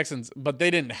Texans, but they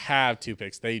didn't have 2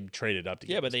 picks. They traded up to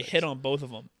get. Yeah, but they hit on both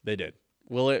of them. They did.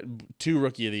 2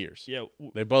 rookie of the years. Yeah,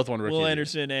 they both won rookie. Will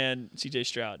Anderson and C.J.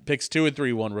 Stroud. Picks 2 and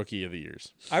 3 won rookie of the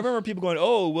years. I remember people going,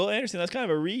 "Oh, Will Anderson, that's kind of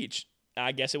a reach."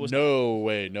 I guess it was. No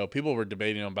way. No, people were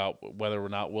debating about whether or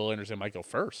not Will Anderson might go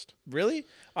first. Really?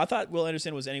 I thought Will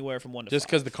Anderson was anywhere from 1 to 5. Just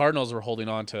because the Cardinals were holding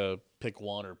on to pick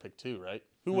 1 or pick 2, right?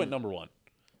 Who went number 1?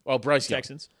 Oh, Bryce Young.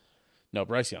 Texans. No,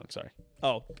 Bryce Young. Sorry.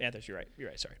 Oh, Panthers. You're right.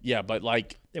 Sorry. Yeah, but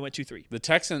they went 2-3. The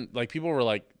Texans, people were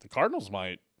like, the Cardinals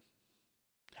might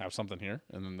have something here,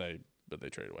 and then they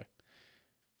traded away.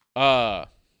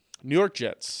 New York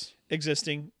Jets.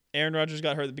 Existing. Aaron Rodgers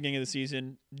got hurt at the beginning of the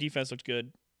season. Defense looked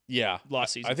good. Yeah.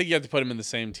 Lost season. I think you have to put them in the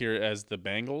same tier as the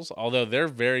Bengals, although they're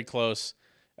very close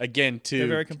Again, They're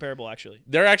very comparable, actually.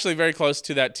 they're actually very close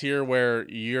to that tier where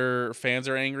your fans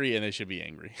are angry and they should be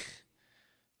angry.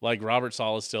 Like Robert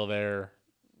Sala is still there.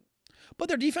 But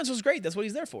their defense was great. That's what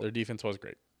he's there for. Their defense was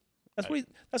great. That's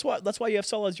why you have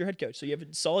Sala as your head coach. So you have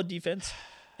a solid defense,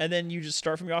 and then you just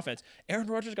start from your offense. Aaron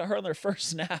Rodgers got hurt on their first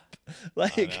snap.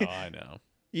 I know.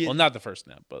 Yeah. Well, not the first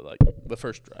snap, but like the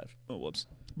first drive. Oh, whoops.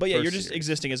 But yeah, First you're just series.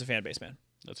 existing as a fan base, man.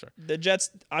 That's right. The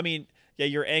Jets. I mean, yeah,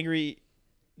 you're angry.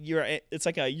 It's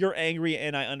like you're angry,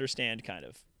 and I understand kind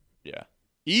of. Yeah.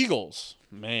 Eagles,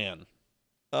 man.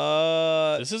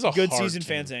 This is a good hard season. team.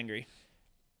 Fans angry.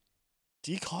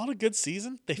 Do you call it a good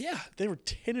season? They were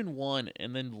 10-1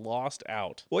 and then lost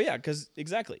out. Well, yeah, because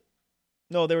exactly.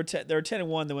 No, they were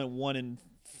 10-1. They went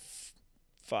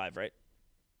 1-5, right?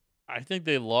 I think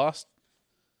they lost.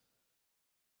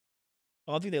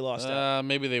 I don't think they lost out.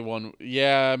 Maybe they won.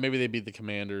 Yeah, maybe they beat the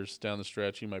Commanders down the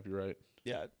stretch. You might be right.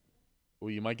 Yeah, Well,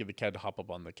 you might get the cat to hop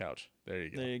up on the couch. There you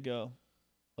go. there you go.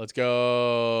 Let's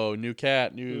go. New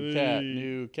cat, new Hey. cat,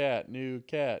 new cat, new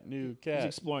cat, new He's cat.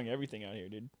 exploring everything out here,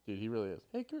 dude. Dude, he really is.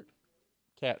 Hey, Kurt.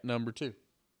 Cat number 2.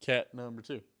 Cat number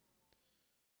 2.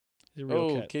 He's a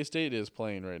real cat. K-State is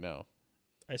playing right now.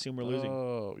 I assume we're losing.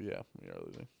 Oh, yeah, we are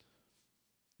losing.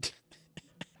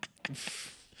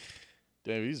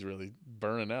 Damn, he's really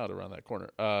burning out around that corner.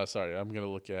 Sorry, I'm going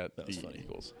to look at That the was funny.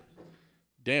 Eagles.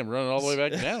 Damn, running all the way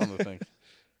back down on the thing.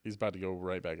 He's about to go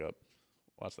right back up.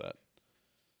 Watch that.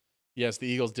 Yes, the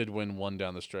Eagles did win one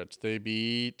down the stretch. They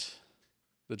beat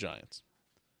the Giants.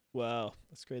 Wow,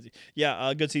 that's crazy.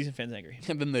 Yeah, good season. Fans angry.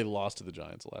 And then they lost to the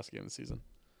Giants the last game of the season.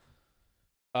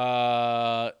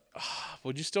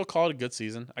 Would you still call it a good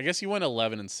season? I guess you went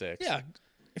 11-6. Yeah,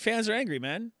 fans are angry,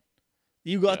 man.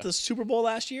 You got Yeah. the Super Bowl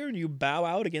last year, and you bow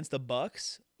out against the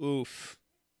Bucks. Oof.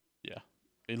 Yeah.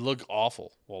 It looked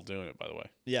awful while doing it, by the way.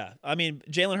 Yeah, I mean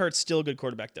Jalen Hurts still a good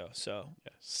quarterback though. So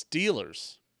Yeah.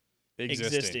 Steelers.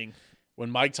 Existing. When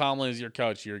Mike Tomlin is your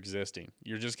coach, you're existing.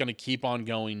 You're just going to keep on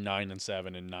going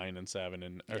 9-7 and 9-7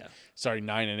 and Yeah.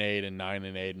 9-8 and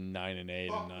 9-8 and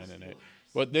 9-8 and 9-8.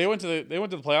 But they went to the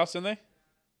playoffs, didn't they?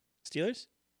 Steelers,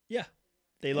 yeah,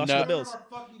 they lost No. to the Bills. Our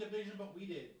fucking division, but we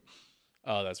did.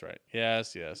 Oh, that's right.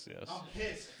 Yes. I'm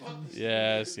pissed. Fuck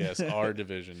this Yes. Our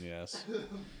division, yes.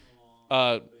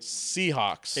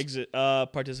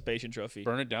 Seahawks. Participation trophy.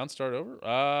 Burn it down, start over.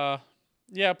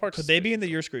 Yeah, Could they be in the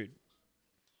year screwed?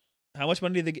 How much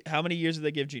money did how many years did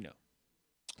they give Geno?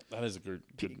 That is a good.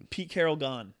 Pete Carroll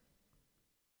gone.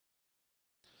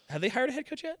 Have they hired a head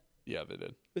coach yet? Yeah, they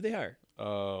did. Who'd they hire?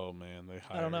 Oh man, they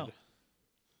hired. I don't know.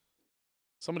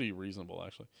 Somebody reasonable,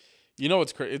 actually. You know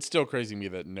what's it's still crazy to me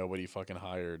that nobody fucking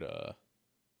hired.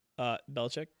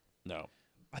 Belichick. No.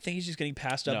 I think he's just getting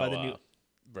passed up by the new.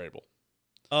 Vrabel.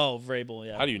 Oh, Vrabel.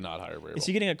 Yeah. How do you not hire Vrabel? Is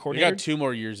he getting a They coordinator got 2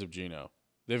 more years of Geno.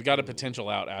 They've got a potential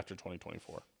out after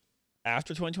 2024.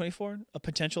 after 2024? A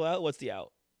potential out? What's the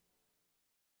out?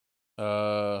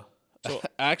 So So-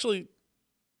 actually,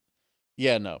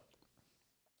 yeah, no.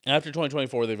 After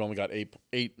 2024, they've only got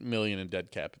 $8 million in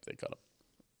dead cap if they cut him.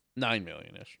 $9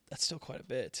 million ish. That's still quite a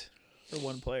bit for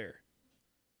one player.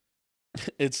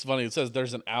 It's funny. It says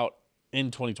there's an out in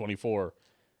 2024,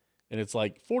 and it's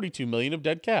like $42 million of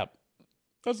dead cap.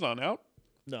 That's not an out.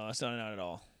 No, that's not an out at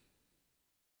all.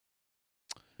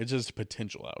 It's just a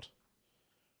potential out.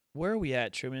 Where are we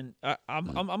at, Truman?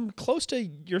 I'm close to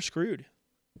you're screwed.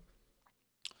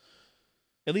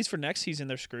 At least for next season,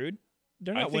 they're screwed.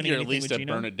 They're not I think winning you're at anything least with at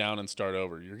Geno. burn it down and start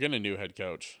over. You're getting a new head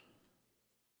coach.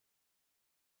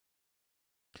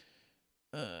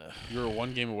 You're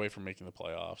 1 game away from making the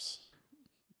playoffs,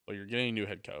 but you're getting a new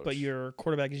head coach. But your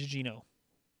quarterback is Geno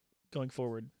going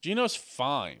forward. Geno's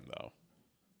fine though.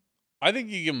 I think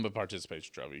you give him a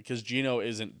participation trophy because Geno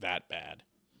isn't that bad.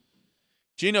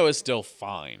 Geno is still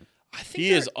fine. I think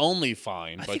He is only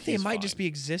fine. I but think they he's might fine. just be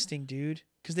existing, dude,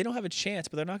 because they don't have a chance,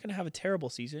 but they're not going to have a terrible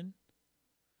season.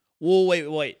 Whoa,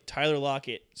 wait. Tyler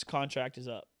Lockett's contract is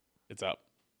up. It's up.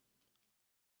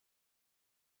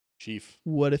 Chief.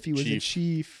 What if he was a Chief.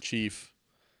 chief? Chief.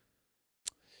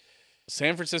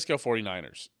 San Francisco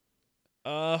 49ers.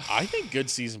 I think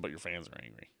good season, but your fans are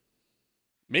angry.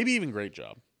 Maybe even great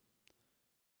job.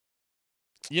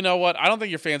 You know what? I don't think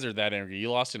your fans are that angry. You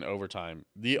lost in overtime.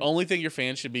 The only thing your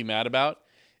fans should be mad about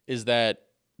is that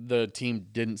the team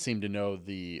didn't seem to know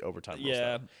the overtime rule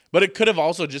Yeah. stuff. But it could have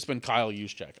also just been Kyle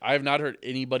Juszczyk. I have not heard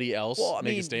anybody else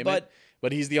make a statement.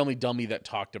 But he's the only dummy that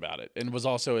talked about it and was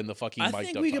also in the fucking I mic'd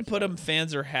think up we can talking put about them.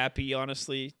 Fans are happy,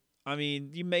 honestly. I mean,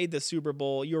 you made the Super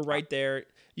Bowl. You're right there.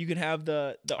 You can have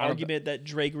the argument that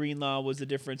Dre Greenlaw was the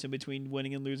difference in between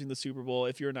winning and losing the Super Bowl.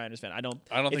 If you're a Niners fan, I don't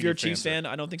think if you're your a Chiefs fans fan,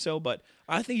 I don't think so. But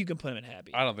I think you can put them in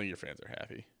happy. I don't think your fans are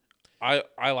happy.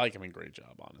 I like him in great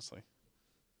job, honestly.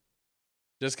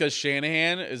 Just because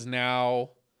Shanahan is now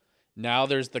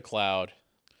there's the cloud.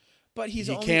 But He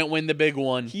can't win the big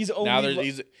one. He's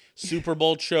He's Super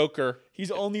Bowl choker.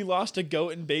 He's only lost to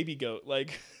Goat and Baby Goat.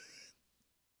 Like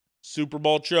Super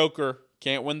Bowl choker.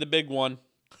 Can't win the big one.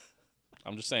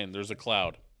 I'm just saying, there's a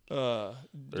cloud.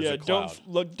 There's a cloud.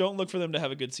 Don't look for them to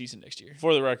have a good season next year.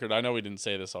 For the record, I know we didn't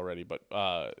say this already, but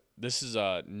this is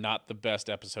not the best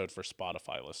episode for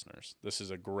Spotify listeners. This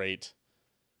is a great,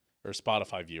 or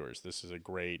Spotify viewers. This is a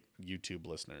great YouTube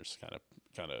listeners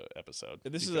kind of episode.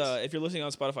 This is if you're listening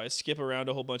on Spotify, skip around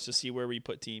a whole bunch to see where we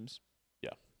put teams.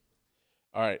 Yeah.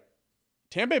 All right.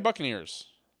 Tampa Bay Buccaneers.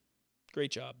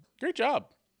 Great job. Great job,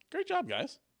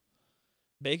 guys.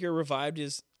 Baker revived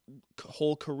his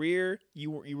whole career.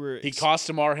 He cost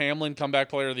Damar Hamlin comeback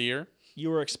player of the year. You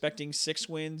were expecting 6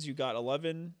 wins. You got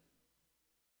 11.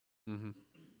 Mm-hmm.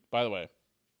 By the way,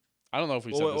 I don't know if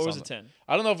we said this. Or was it 10?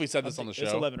 I don't know if we said this on the show.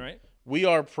 It's 11, right? We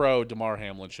are pro Damar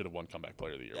Hamlin should have won comeback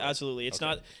player of the year. Right? Absolutely. It's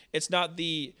okay. not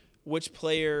the which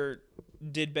player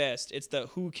did best. It's the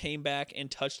who came back and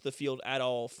touched the field at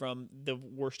all from the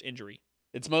worst injury.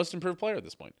 It's most improved player at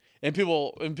this point. And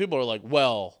people are like,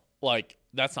 well, like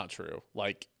that's not true.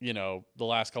 Like, you know, the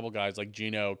last couple guys like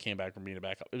Geno came back from being a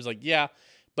backup. It was like, yeah,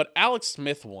 but Alex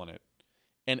Smith won it.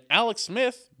 And Alex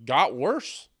Smith got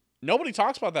worse. Nobody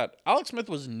talks about that. Alex Smith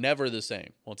was never the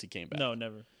same once he came back. No,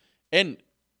 never.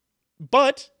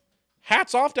 But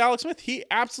hats off to Alex Smith. He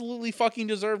absolutely fucking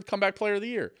deserved comeback player of the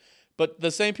year. But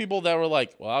the same people that were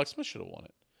like, well, Alex Smith should have won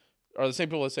it, are the same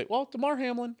people that say, well, Damar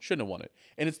Hamlin shouldn't have won it.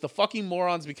 And it's the fucking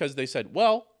morons because they said,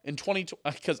 well, in 2020,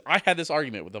 because I had this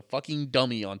argument with a fucking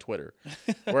dummy on Twitter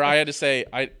where I had to say,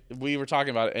 we were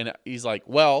talking about it, and he's like,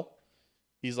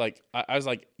 I was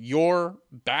like, your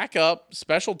backup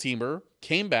special teamer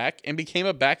came back and became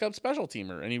a backup special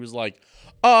teamer. And he was like,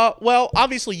 well,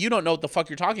 obviously you don't know what the fuck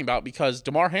you're talking about because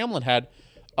Damar Hamlin had,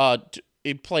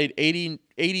 it played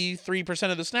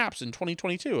 83% of the snaps in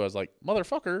 2022. I was like,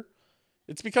 motherfucker,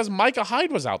 it's because Micah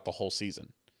Hyde was out the whole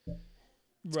season.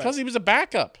 It's because he was a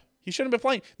backup. He shouldn't have been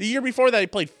playing. The year before that, he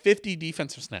played 50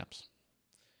 defensive snaps.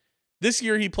 This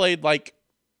year, he played like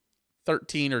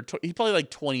 13 or he played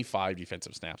like 25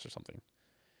 defensive snaps or something.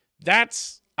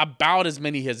 That's about as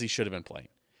many as he should have been playing.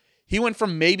 He went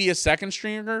from maybe a second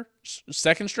stringer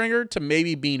to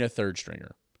maybe being a third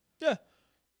stringer. Yeah.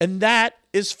 And that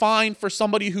is fine for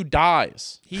somebody who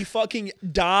dies. He fucking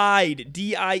died.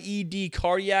 DIED,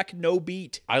 cardiac, no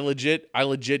beat. I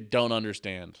legit don't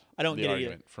understand. I don't get it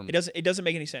either. It doesn't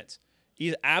make any sense.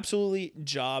 He's absolutely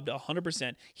jobbed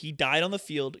 100%. He died on the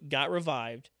field, got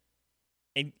revived,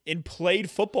 and played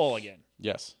football again.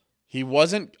 Yes. He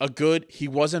wasn't a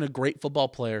great football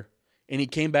player. And he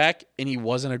came back and he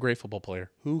wasn't a great football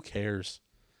player. Who cares?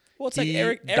 Well, it's he like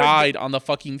Eric died on the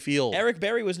fucking field. Eric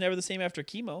Berry was never the same after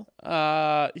chemo.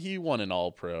 He won an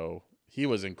All-Pro. He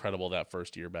was incredible that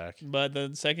first year back. But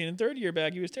the second and third year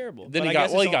back, he was terrible. Then he got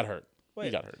hurt. Wait,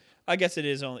 he got hurt. I guess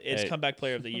it's comeback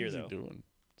player of the year though. What is he doing?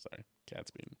 Sorry,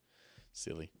 cat's being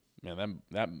silly. Man,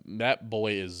 that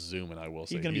boy is zooming. I will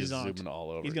say he's gonna be zooming all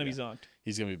over. He's gonna be zonked.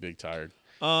 He's gonna be big tired.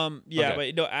 Yeah, okay.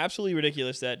 But no, absolutely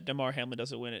ridiculous that Damar Hamlin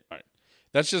doesn't win it. All right.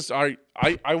 That's just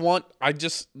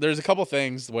there's a couple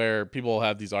things where people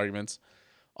have these arguments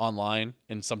online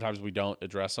and sometimes we don't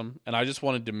address them. And I just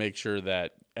wanted to make sure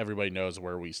that everybody knows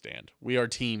where we stand. We are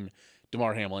team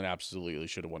Damar Hamlin absolutely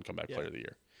should have won comeback player of the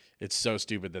year. It's so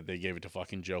stupid that they gave it to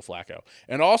fucking Joe Flacco.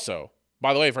 And also,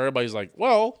 by the way, for everybody's like,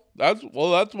 that's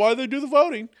why they do the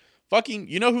voting. Fucking,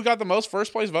 you know who got the most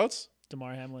first place votes?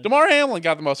 Damar Hamlin. Damar Hamlin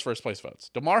got the most first place votes.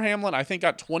 Damar Hamlin, I think,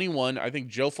 got 21. I think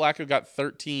Joe Flacco got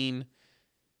 13.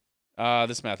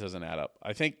 This math doesn't add up.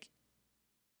 I think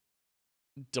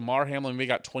Damar Hamlin maybe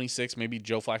got 26. Maybe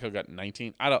Joe Flacco got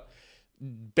 19.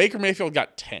 Baker Mayfield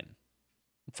got 10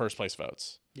 first place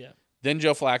votes. Yeah. Then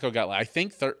Joe Flacco got, I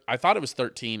thought it was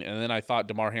 13, and then I thought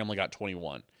Damar Hamlin got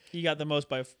 21. He got the most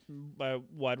by a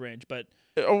wide range, but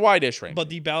a wide-ish range. But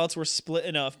the ballots were split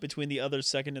enough between the other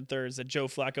second and thirds that Joe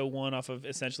Flacco won off of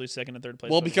essentially second and third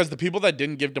place. Well, because the people that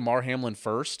didn't give Damar Hamlin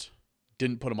first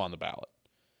didn't put him on the ballot.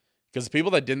 Because the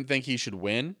people that didn't think he should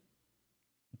win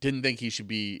didn't think he should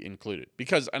be included.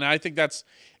 I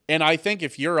think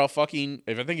if you're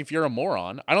a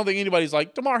moron, I don't think anybody's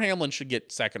like, Damar Hamlin should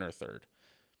get second or third.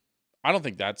 I don't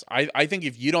think that's. I think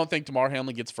if you don't think Damar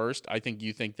Hamlin gets first, I think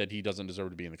you think that he doesn't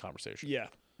deserve to be in the conversation. Yeah,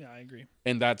 I agree.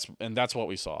 And that's what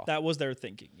we saw. That was their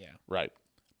thinking. Yeah, right.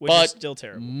 Which is still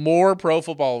terrible. More pro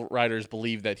football writers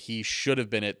believe that he should have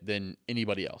been it than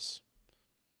anybody else.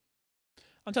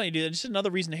 I'm telling you, dude, it's just another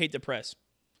reason to hate the press.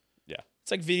 Yeah, it's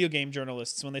like video game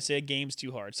journalists when they say a game's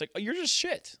too hard. It's like, oh, you're just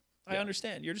shit. I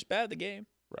understand. You're just bad at the game.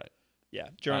 Right. Yeah,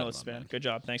 journalists, know, man. man. Good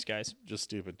job. Thanks, guys. Just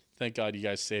stupid. Thank God you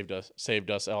guys saved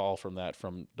us all from that,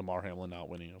 from DeMar Hamlin not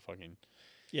winning a fucking.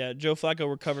 Yeah, Joe Flacco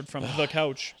recovered from the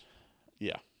couch.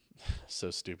 Yeah.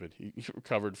 So stupid. He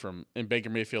recovered from, and Baker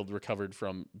Mayfield recovered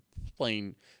from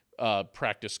playing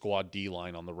practice squad D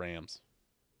line on the Rams.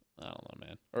 I don't know,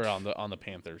 man. Or on the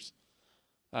Panthers.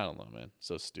 I don't know, man.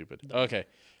 So stupid. Okay.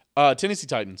 Tennessee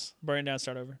Titans. Burn it down,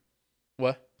 start over.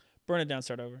 What? Burn it down,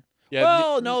 start over. Yeah.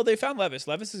 Well, no, they found Levis.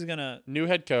 Levis is new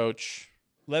head coach.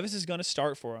 gonna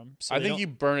start for him. So I think you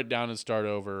burn it down and start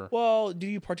over. Well, do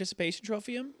you participation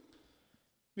trophy him?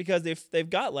 Because they've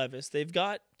got Levis.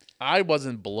 I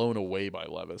wasn't blown away by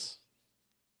Levis.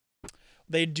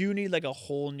 They do need like a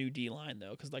whole new D line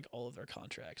though, because like all of their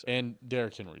contracts. And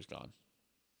Derrick Henry's gone.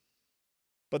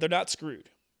 But they're not screwed.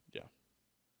 Yeah.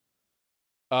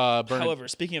 However,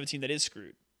 speaking of a team that is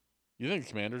screwed. You think the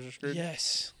Commanders are screwed?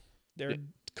 Yes. They're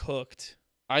cooked.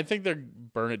 I think they're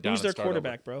burn it down. Who's their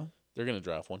quarterback, bro? They're gonna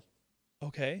draft one.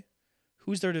 Okay.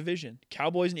 Who's their division?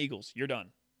 Cowboys and Eagles. You're done.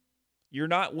 You're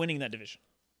not winning that division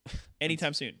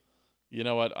anytime soon. You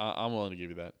know what? I'm willing to give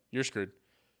you that. You're screwed.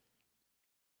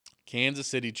 Kansas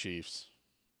City Chiefs.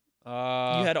 You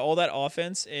had all that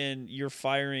offense, and you're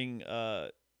firing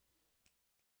Eric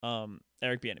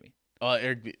Bieniemy.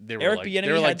 They were Eric like, Bieniemy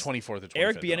they were like had- 24th or 25th.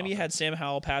 Eric in Bieniemy offense. had Sam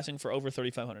Howell passing for over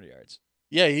 3,500 yards.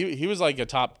 Yeah, he was like a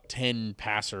top 10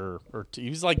 passer, or he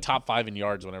was like top 5 in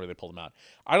yards whenever they pulled him out.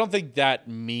 I don't think that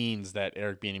means that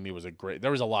Eric Bieniemy was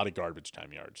there was a lot of garbage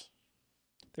time yards.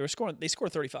 They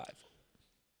scored 35.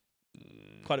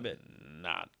 Quite a bit.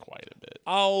 Not quite a bit.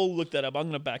 I'll look that up. I'm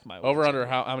gonna back my Over under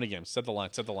how many games? Set the line.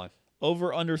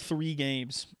 Over under 3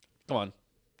 games. Come on.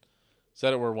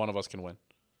 Set it where one of us can win.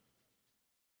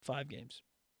 5 games.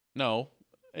 No.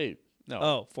 8. No.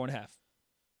 Oh, 4.5.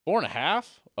 4.5?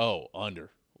 Oh, under.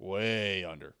 Way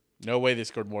under. No way they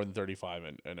scored more than 35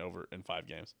 and over in 5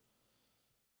 games.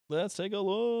 Let's take a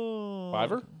look.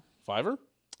 Fiver?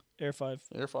 Air 5.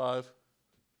 Air 5.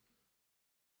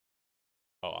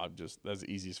 Oh, that's the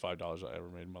easiest $5 I ever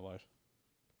made in my life.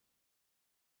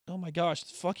 Oh my gosh,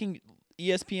 fucking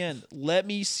ESPN. Let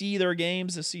me see their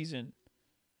games this season.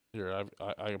 Here,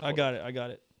 I got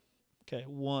it. Okay,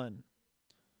 1.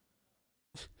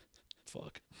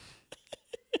 Fuck.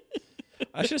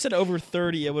 I should have said over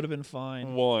 30. It would have been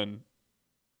fine. 1.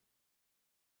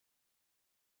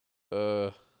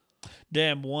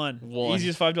 Damn, 1. 1.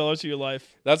 Easiest $5 of your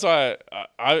life. That's why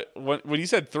when you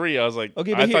said 3, I was like,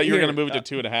 Okay, I but thought you were here, going to move it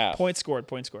to 2.5. Point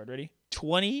scored. Ready?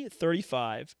 20,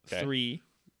 35, Okay. 3,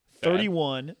 Bad.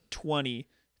 31, 20,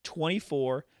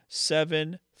 24,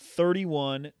 7,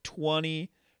 31, 20,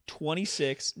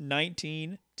 26,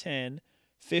 19, 10,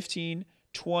 15,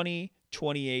 20,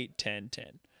 28, 10, 10.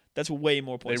 That's way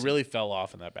more They points. really fell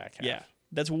off in that back half. Yeah.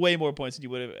 That's way more points than you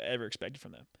would have ever expected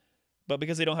from them. But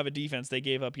because they don't have a defense, they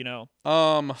gave up,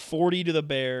 40 to the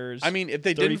Bears. I mean, if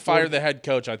they 34 didn't fire the head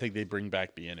coach, I think they bring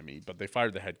back Bieniemy. But they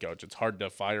fired the head coach. It's hard to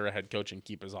fire a head coach and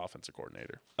keep his offensive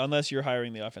coordinator. Unless you're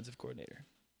hiring the offensive coordinator.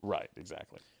 Right,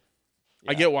 exactly.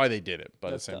 Yeah. I get why they did it,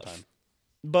 but That's at the same tough. time,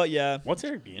 But yeah, what's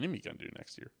Eric Bieniemy gonna do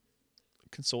next year?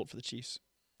 consult for the Chiefs.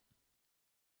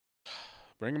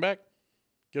 Bring him back.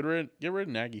 Get rid of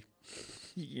Nagy.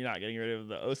 You're not getting rid of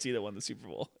the OC that won the Super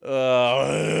Bowl.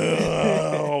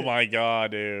 Oh my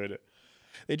god, dude.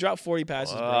 They dropped 40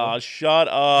 passes, bro. Shut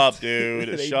up,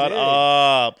 dude. They Shut did.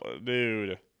 up,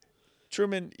 dude.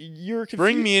 Truman, you're confused.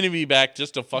 Bring Bieniemy back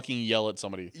just to fucking yell at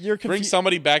somebody. Bring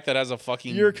somebody back that has a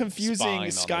fucking. You're spine confusing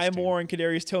on Sky this team. Moore and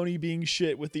Kadarius Toney being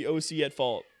shit with the OC at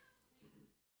fault.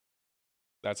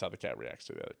 That's how the cat reacts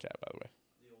to the other cat, by the way.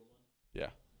 Yeah.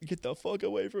 Get the fuck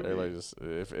away from Everybody me. just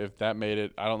if that made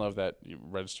it, I don't know if that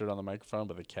registered on the microphone,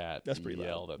 but the cat That's pretty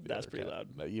yelled loud. at the That's other pretty cat.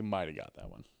 loud. You might have got that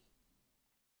one.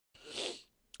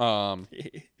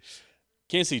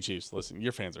 Kansas City Chiefs. Listen,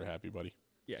 your fans are happy, buddy.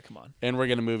 Yeah, come on. And we're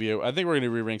gonna move you. I think we're gonna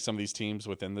re-rank some of these teams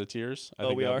within the tiers. I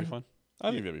think we that'd are? be fun.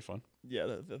 I think that'd be fun. Yeah,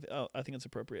 I think it's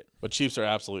appropriate. But Chiefs are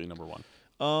absolutely number 1.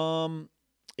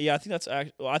 Yeah, I think that's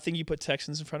I think you put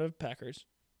Texans in front of Packers.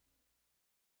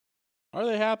 Are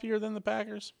they happier than the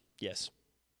Packers? Yes.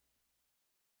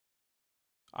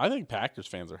 I think Packers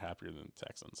fans are happier than the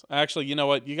Texans. Actually, you know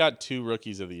what? You got 2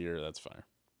 rookies of the year. That's fine.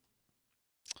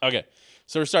 Okay,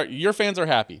 so your fans are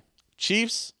happy.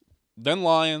 Chiefs, then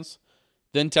Lions,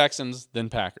 then Texans, then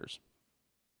Packers.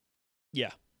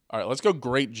 Yeah. All right, let's go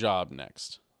great job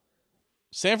next.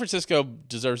 San Francisco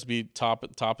deserves to be top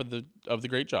of the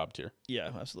great job tier.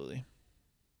 Yeah, absolutely.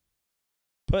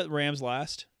 Put Rams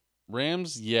last.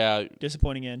 Rams, yeah.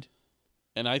 Disappointing end.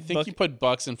 And I think you put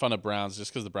Bucks in front of Browns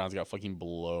just because the Browns got fucking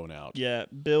blown out. Yeah,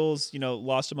 Bills,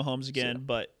 lost to Mahomes again,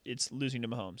 but it's losing to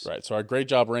Mahomes. Right. So our great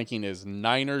job ranking is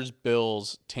Niners,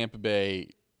 Bills, Tampa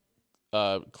Bay,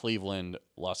 Cleveland,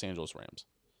 Los Angeles Rams.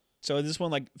 So is this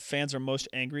one like fans are most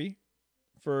angry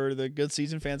for the good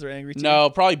season? Fans are angry too? No,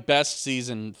 probably best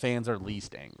season fans are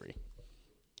least angry.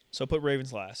 So put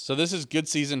Ravens last. So this is good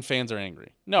season fans are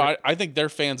angry. No, I think their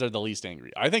fans are the least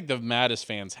angry. I think the maddest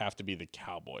fans have to be the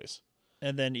Cowboys.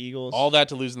 And then Eagles. All that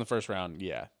to lose in the first round,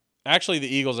 yeah. Actually, the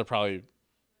Eagles are probably.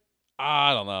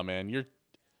 I don't know, man.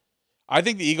 I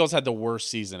think the Eagles had the worst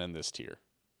season in this tier.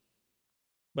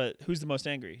 But who's the most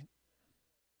angry?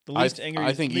 The least angry.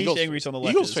 I think least Eagles, angry is on the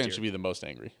left. Eagles fans should be the most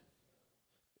angry.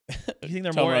 You think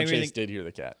they're Tell more me angry? Chase did hear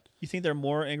the cat. You think they're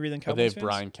more angry than But Cowboys they have fans?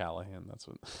 Brian Callahan.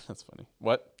 That's funny.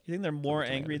 What? You think they're more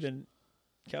the angry Commanders.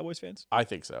 than Cowboys fans? I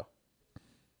think so.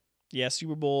 Yeah,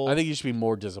 Super Bowl. I think you should be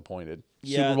more disappointed.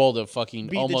 Yeah, Super Bowl to fucking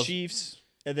beat almost. the Chiefs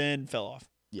and then fell off.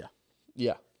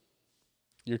 Yeah.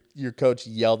 Your coach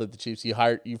yelled at the Chiefs. You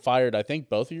fired, I think,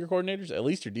 both of your coordinators. At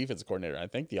least your defensive coordinator. I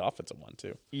think the offensive one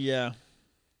too. Yeah.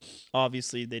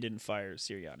 Obviously, they didn't fire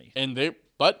Sirianni.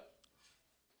 But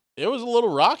it was a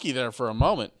little rocky there for a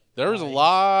moment. There was a Nice.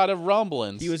 lot of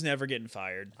rumblings. He was never getting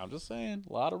fired. I'm just saying,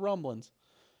 a lot of rumblings.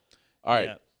 All right.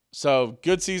 Yeah. So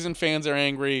good season fans are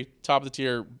angry. Top of the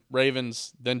tier: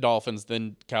 Ravens, then Dolphins,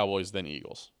 then Cowboys, then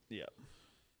Eagles. Yeah.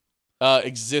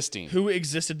 Existing. Who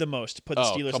existed the most? Put the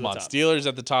Steelers come at on. the top. Steelers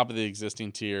at the top of the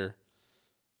existing tier.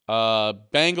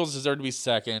 Bengals deserve to be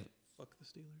second. Fuck the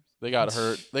Steelers. They got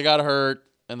hurt. They got hurt,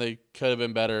 and they could have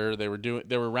been better. They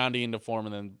were rounding into form,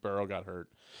 and then Burrow got hurt.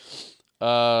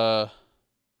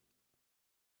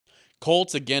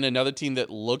 Colts again, another team that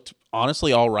looked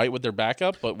honestly all right with their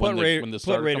backup, but when the Put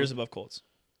starter Raiders comes, above Colts.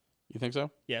 you think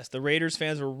so? Yes, the Raiders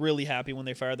fans were really happy when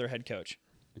they fired their head coach.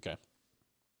 Okay.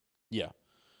 Yeah.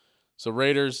 So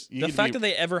Raiders. The fact that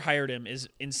they ever hired him is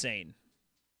insane.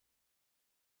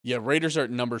 Yeah, Raiders are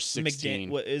at number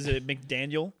 16. What is it,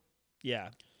 McDaniel? Yeah,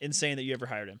 insane that you ever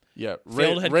hired him. Yeah,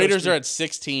 Failed head coach Raiders three- are at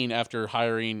 16 after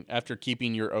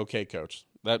keeping your okay coach.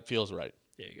 That feels right.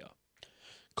 There you go.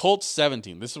 Colts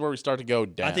 17. This is where we start to go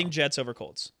down. I think Jets over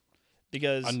Colts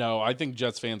because no, I think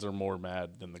Jets fans are more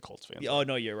mad than the Colts fans. oh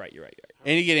no, you're right.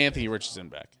 And you get Anthony Richardson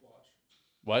back.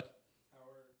 What?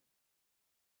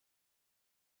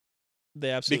 They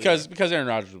absolutely Because Aaron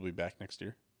Rodgers will be back next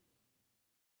year.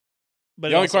 But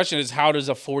The only question is, how does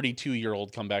a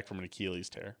 42-year-old come back from an Achilles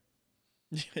tear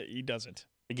he doesn't.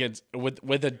 against with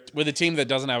a team that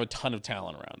doesn't have a ton of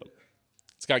talent around him?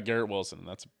 It's got Garrett Wilson, and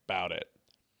that's about it.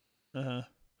 Uh-huh.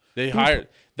 They hired.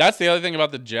 That's the other thing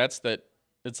about the Jets that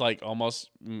it's like almost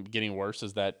getting worse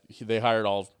is that they hired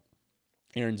all of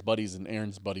Aaron's buddies, and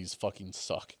Aaron's buddies fucking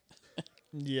suck.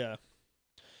 Yeah.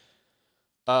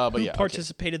 But Who yeah, okay.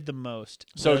 participated the most?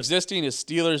 So The existing is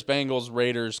Steelers, Bengals,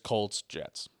 Raiders, Colts,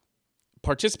 Jets.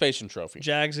 Participation trophy.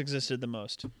 Jags existed the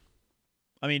most.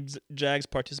 I mean, Jags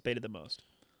participated the most.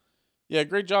 Yeah,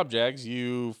 great job, Jags.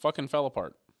 You fucking fell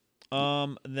apart.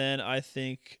 Then I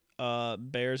think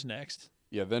Bears next.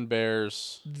 Yeah, then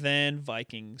Bears. Then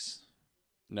Vikings.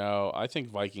 No, I think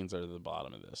Vikings are the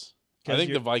bottom of this. I 'Cause think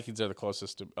you're- the Vikings are the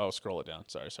closest to. Oh, scroll it down.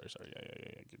 Sorry.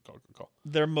 Yeah. Good call.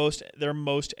 They're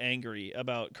most angry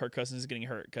about Kirk Cousins getting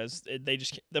hurt because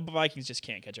the Vikings just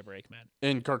can't catch a break, man.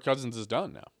 And Kirk Cousins is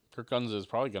done now. Kirk Cousins is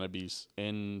probably going to be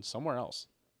in somewhere else.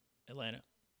 Atlanta.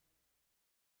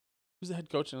 Who's the head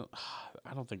coach?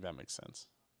 I don't think that makes sense.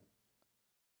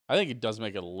 I think it does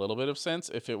make a little bit of sense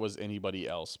if it was anybody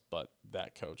else, but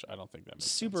that coach, I don't think that makes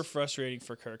Super sense. frustrating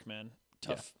for Kirk, man.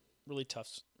 Tough, really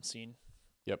tough scene.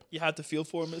 Yep. You have to feel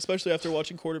for him, especially after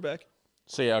watching quarterback.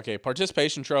 So yeah, okay.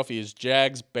 Participation trophy is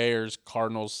Jags, Bears,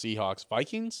 Cardinals, Seahawks,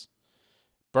 Vikings.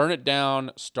 Burn it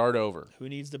down, start over. Who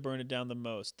needs to burn it down the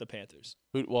most? The Panthers.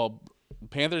 Well,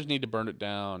 Panthers need to burn it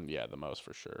down, yeah, the most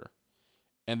for sure.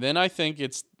 And then I think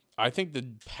the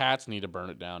Pats need to burn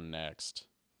it down next.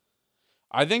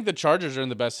 I think the Chargers are in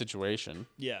the best situation.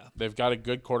 Yeah. They've got a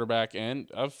good quarterback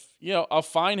and a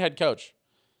fine head coach.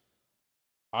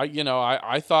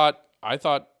 I thought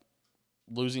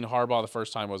losing Harbaugh the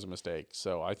first time was a mistake.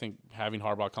 So I think having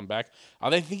Harbaugh come back, I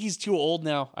think he's too old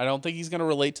now. I don't think he's going to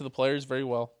relate to the players very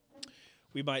well.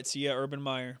 We might see a Urban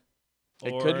Meyer.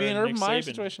 It could be an Urban Nick Meyer Saban.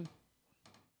 situation.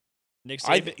 Nick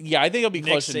I Saban. think it'll be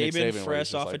Nick close to Nick Saban Saban.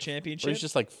 fresh off a where championship. he's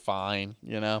just like fine,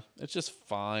 It's just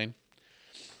fine.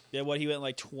 Yeah, he went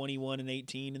like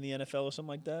 21-18 in the NFL or something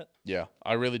like that. Yeah,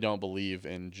 I really don't believe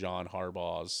in John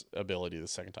Harbaugh's ability the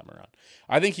second time around.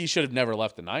 I think he should have never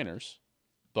left the Niners,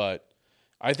 but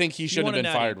I think he shouldn't have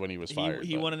been fired when he was fired.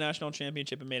 He won a national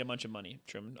championship and made a bunch of money,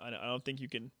 Truman. I don't think you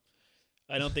can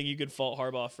I don't think you could fault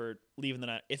Harbaugh for leaving the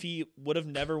night. If he would have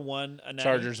never won a natty,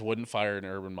 Chargers wouldn't fire an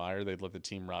Urban Meyer. They'd let the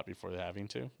team rot before having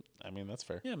to. I mean, that's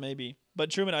fair. Yeah, maybe.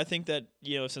 But Truman, I think that,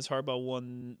 since Harbaugh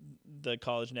won the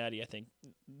college natty, I think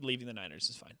leaving the Niners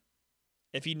is fine.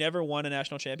 If he never won a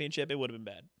national championship, it would have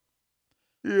been bad.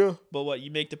 Yeah. But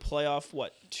you make the playoff,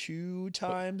 2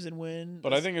 times and win?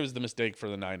 But I think it was the mistake for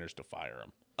the Niners to fire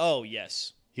him. Oh,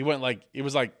 yes. He went it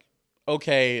was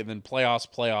okay, and then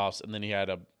playoffs, and then he had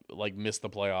to miss the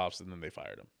playoffs, and then they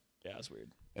fired him. Yeah, that's weird.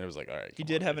 And it was all right. He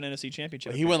did have an NFC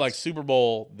championship. He went Super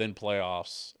Bowl, then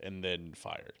playoffs, and then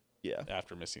fired. Yeah.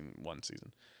 After missing one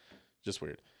season. Just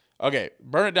weird. Okay,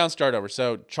 burn it down, start over.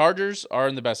 So Chargers are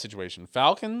in the best situation.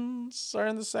 Falcons are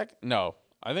in the second. No,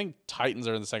 I think Titans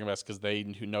are in the second best because they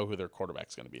know who their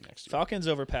quarterback's going to be next year. Falcons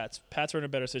over Pats. Pats are in a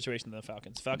better situation than the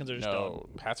Falcons. Falcons are just dog.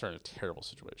 Pats are in a terrible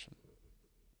situation.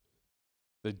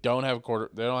 They don't have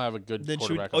They don't have a good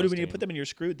quarterback. Do we need to put them in your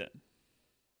screwed then?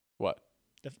 What?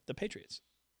 The Patriots.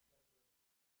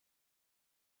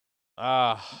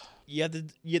 Yeah,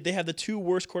 they have the 2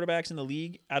 worst quarterbacks in the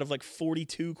league out of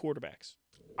 42 quarterbacks.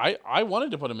 I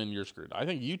wanted to put him in your screwed. I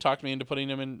think you talked me into putting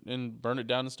him in burn it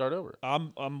down and start over.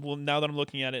 Well, now that I'm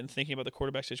looking at it and thinking about the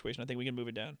quarterback situation, I think we can move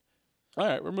it down. All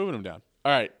right, we're moving him down.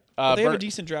 All right. But they have a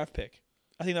decent draft pick.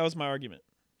 I think that was my argument.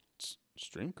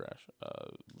 Stream crash.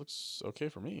 Looks okay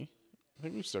for me. I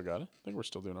think we've still got it. I think we're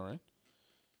still doing all right.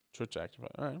 Twitch active.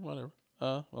 All right, whatever.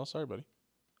 Well, sorry, buddy.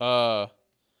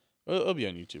 It'll be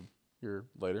on YouTube here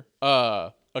later.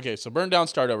 Okay, so burn down,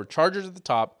 start over. Chargers at the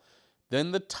top,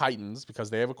 then the Titans because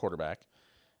they have a quarterback,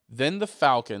 then the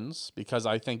Falcons because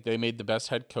I think they made the best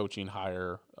head coaching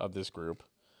hire of this group,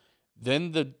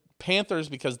 then the Panthers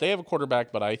because they have a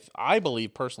quarterback, but I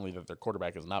believe personally that their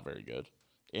quarterback is not very good,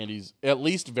 and he's at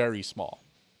least very small.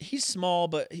 He's small,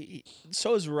 but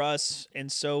so is Russ, and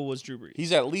so was Drew Brees.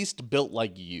 He's at least built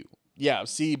like you. Yeah,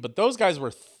 see, but those guys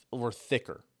were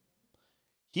thicker.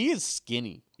 He is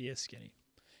skinny. He is skinny.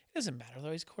 It doesn't matter,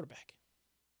 though. He's a quarterback.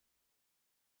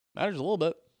 Matters a little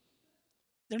bit.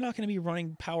 They're not going to be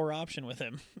running power option with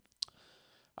him.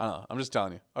 I don't know. I'm just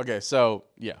telling you. Okay, so,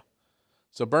 yeah.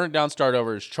 So, burn it down, start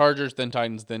over is Chargers, then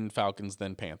Titans, then Falcons,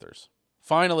 then Panthers.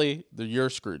 Finally, you're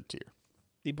screwed tier.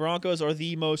 The Broncos are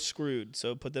the most screwed,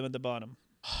 so put them at the bottom.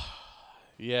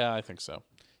 Yeah, I think so.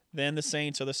 Then the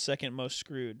Saints are the second most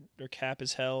screwed. Their cap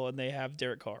is hell, and they have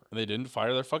Derek Carr. And they didn't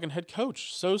fire their fucking head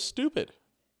coach. So stupid.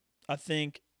 I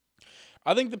think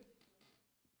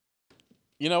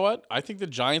you know what? I think the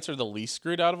Giants are the least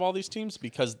screwed out of all these teams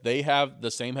because they have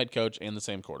the same head coach and the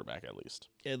same quarterback at least.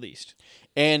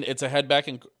 And it's a head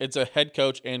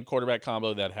coach and quarterback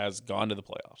combo that has gone to the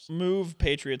playoffs. Move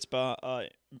Patriots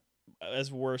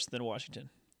as worse than Washington.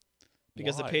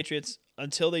 Because Why? The Patriots,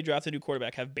 until they draft a new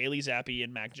quarterback, have Bailey Zappi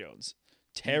and Mac Jones.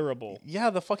 Terrible. Yeah,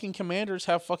 the fucking Commanders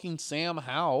have fucking Sam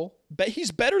Howell. But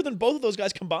he's better than both of those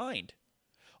guys combined.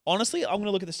 Honestly, I'm going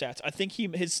to look at the stats. I think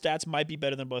his stats might be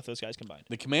better than both those guys combined.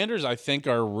 The Commanders, I think,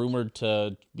 are rumored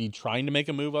to be trying to make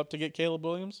a move up to get Caleb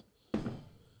Williams.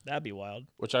 That'd be wild.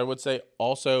 Which I would say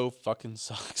also fucking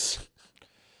sucks.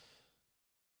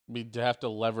 To have to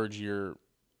leverage your...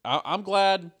 I'm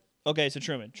glad... Okay, so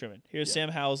Truman. Here's Sam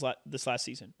Howell's this last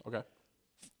season. Okay.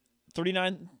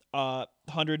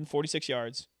 3,946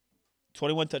 yards,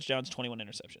 21 touchdowns, 21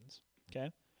 interceptions.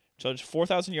 Okay? So it's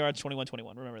 4,000 yards,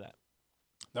 21-21. Remember that.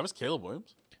 That was Caleb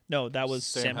Williams? No, that was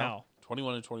Sam Howell.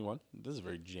 21 and 21. This is a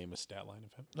very Jameis stat line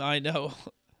of him. I know.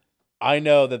 I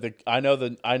know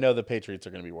the Patriots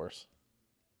are going to be worse.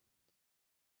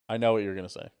 I know what you're going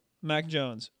to say. Mac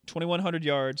Jones, 2,100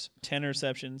 yards, 10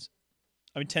 interceptions.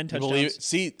 10 touchdowns.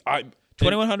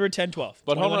 2,100, 10, 12.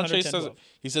 But hold on, Chase says,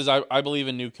 he says, I believe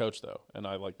in new coach, though, and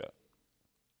I like that.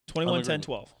 21, 10,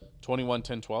 12. 21,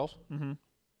 10, 12? Mm-hmm.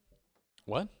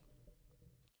 What?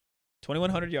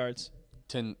 2,100 yards.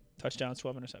 10 touchdowns,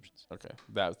 12 interceptions. Okay.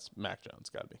 That's Mac Jones,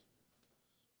 got to be.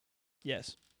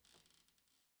 Yes.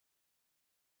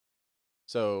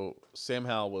 So Sam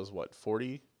Howell was what,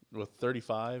 40 with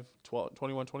 35, 12,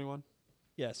 21, 21?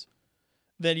 Yes.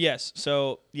 Then yes.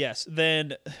 So yes.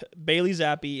 Then Bailey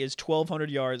Zappi is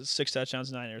 1,200 yards, 6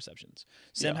 touchdowns, 9 interceptions.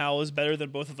 Sam Howell is better than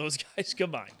both of those guys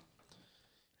combined.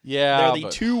 Yeah. They're the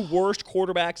two worst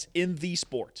quarterbacks in the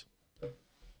sport.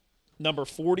 Number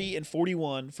 40 and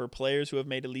 41 for players who have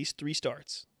made at least 3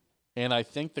 starts. And I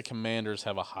think the Commanders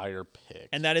have a higher pick.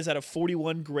 And that is out of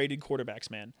 41 graded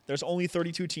quarterbacks, man. There's only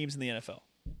 32 teams in the NFL.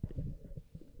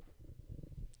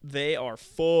 They are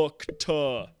fucked.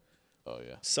 Oh,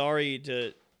 yeah. Sorry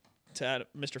to add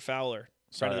Mr. Fowler,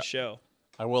 friend of the show.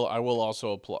 I will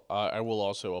also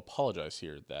apologize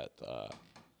here that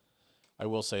I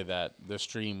will say that the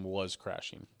stream was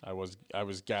crashing. I was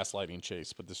gaslighting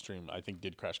Chase, but the stream I think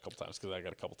did crash a couple times because I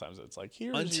got a couple times. It's like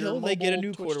here's Until your they get a mobile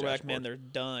new Twitch quarterback, man, dashboard.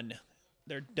 they're done.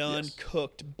 They're done, Yes.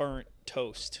 cooked, burnt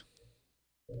toast.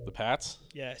 The Pats.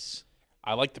 Yes.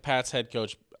 I like the Pats head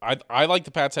coach. I like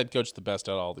the Pats head coach the best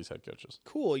out of all these head coaches.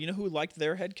 Cool. You know who liked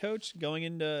their head coach going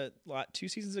into 2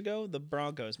 seasons ago? The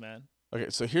Broncos, man. Okay,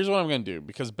 so here's what I'm going to do.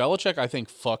 Because Belichick, I think,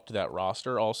 fucked that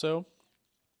roster also.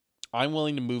 I'm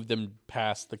willing to move them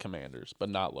past the Commanders, but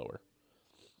not lower.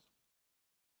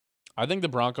 I think the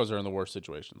Broncos are in the worst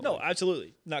situation. No,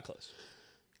 absolutely. Not close.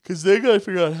 Because they got to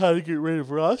figure out how to get rid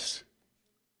of Russ,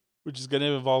 which is going to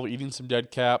involve eating some dead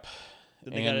cap.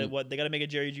 They got to make a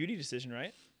Jerry Jeudy decision,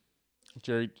 right?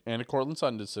 And a Cortland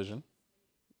Sutton decision,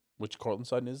 which Cortland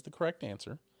Sutton is the correct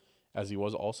answer, as he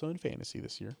was also in fantasy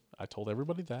this year. I told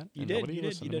everybody that. You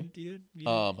did.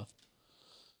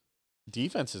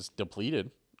 Defense is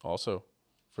depleted also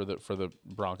for the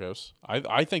Broncos.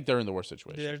 I think they're in the worst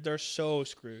situation. They're so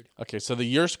screwed. Okay, so the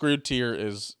you're screwed tier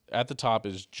is at the top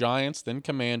is Giants, then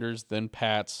Commanders, then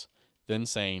Pats, then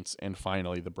Saints, and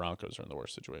finally the Broncos are in the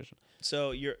worst situation.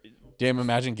 So you're damn.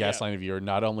 Imagine gaslighting if you're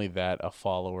not only that a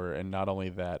follower and not only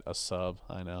that a sub.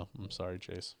 I know. I'm sorry,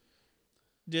 Chase.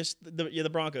 just the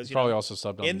Broncos. You Probably know, also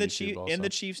subbed on in the YouTube also. in the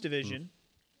Chiefs division.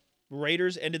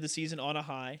 Raiders ended the season on a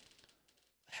high.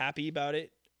 Happy about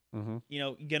it. Mm-hmm. You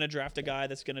know, gonna draft a guy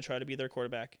that's gonna try to be their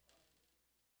quarterback.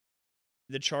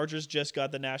 The Chargers just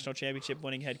got the national championship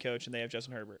winning head coach, and they have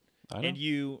Justin Herbert. I know. And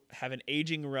you have an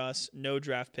aging Russ, no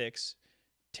draft picks,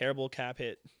 terrible cap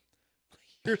hit.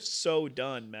 You're so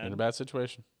done, man. In a bad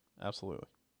situation. Absolutely.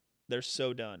 They're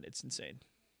so done. It's insane.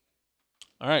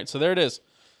 All right, so there it is.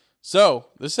 So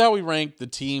this is how we rank the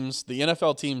teams, the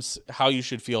NFL teams, how you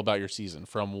should feel about your season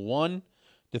from 1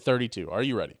 to 32. Are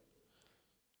you ready?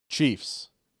 Chiefs,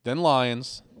 then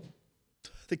Lions.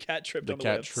 The cat tripped The on the way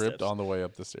cat up the tripped steps. on the way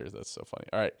up the stairs. That's so funny.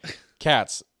 All right,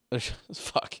 Cats.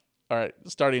 Fuck. All right,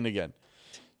 starting again.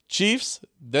 Chiefs,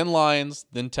 then Lions,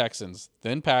 then Texans,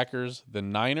 then Packers,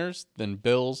 then Niners, then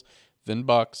Bills, then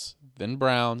Bucks, then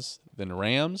Browns, then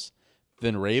Rams,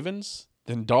 then Ravens,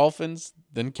 then Dolphins,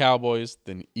 then Cowboys,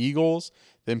 then Eagles,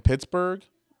 then Pittsburgh.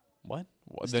 What?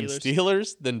 Then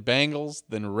Steelers, then Bengals,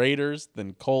 then Raiders,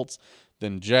 then Colts,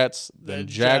 then Jets, then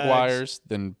Jaguars,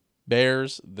 then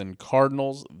Bears, then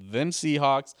Cardinals, then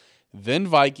Seahawks, then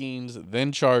Vikings,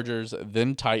 then Chargers,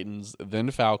 then Titans,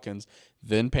 then Falcons,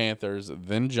 then Panthers,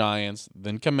 then Giants,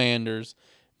 then Commanders,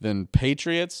 then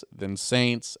Patriots, then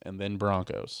Saints, and then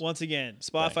Broncos. Once again,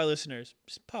 Spotify listeners,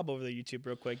 just pop over to YouTube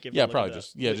real quick. Give it a Yeah, look probably at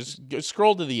just just go,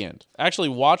 scroll to the end. Actually,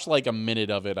 watch like a minute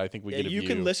of it. I think we get a you view.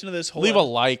 can listen to this whole. Leave a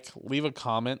like, leave a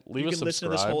comment, leave You a can subscribe. listen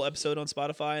to this whole episode on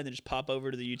Spotify and then just pop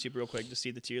over to the YouTube real quick to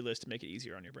see the tier list to make it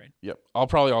easier on your brain. Yep. I'll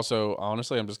probably also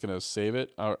honestly, I'm just gonna save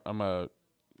it.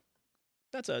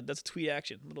 That's a tweet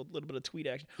action. Little bit of tweet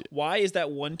action. Yeah. Why is that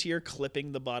one tier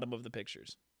clipping the bottom of the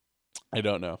pictures? I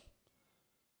don't know.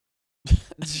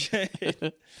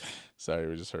 Sorry,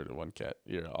 we just heard one cat.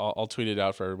 Here, I'll tweet it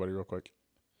out for everybody real quick.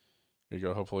 Here you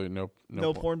go. Hopefully, no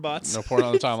porn bots. No porn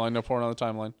on the timeline. No porn on the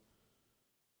timeline.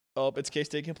 Oh, it's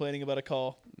K-State complaining about a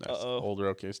call. Nice. Older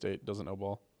OK State doesn't know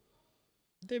ball.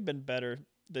 They've been better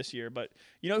this year, but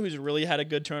you know who's really had a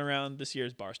good turnaround this year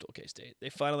is Barstool K-State. They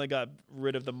finally got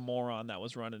rid of the moron that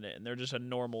was running it, and they're just a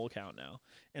normal account now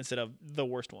instead of the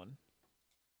worst one.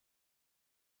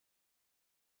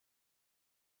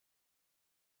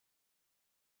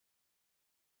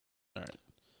 All right.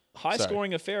 High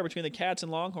scoring affair between the Cats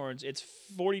and Longhorns. It's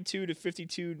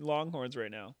 42-52 Longhorns right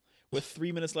now with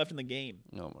 3 minutes left in the game.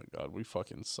 Oh my God, we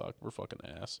fucking suck. We're fucking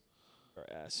ass. Our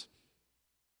ass.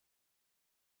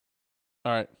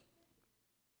 All right.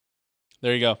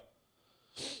 There you go.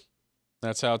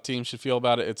 That's how teams should feel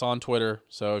about it. It's on Twitter.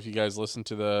 So if you guys listen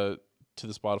to the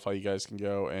Spotify, you guys can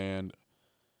go and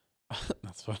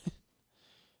that's funny.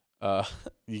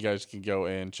 You guys can go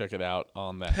and check it out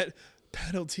on that.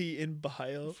 Penalty in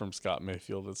bio. From Scott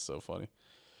Mayfield. That's so funny.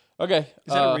 Okay.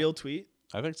 Is that a real tweet?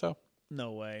 I think so.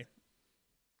 No way.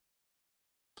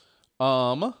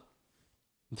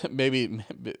 Maybe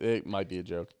it might be a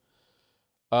joke.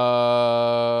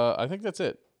 I think that's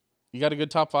it. You got a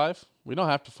good top 5? We don't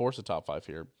have to force a top 5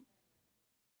 here.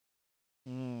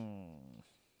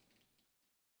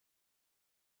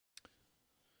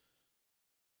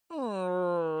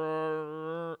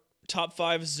 Top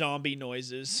 5 zombie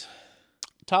noises.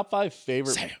 Top 5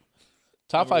 favorite. Sam.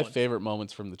 Top 5 favorite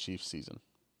moments from the Chiefs season.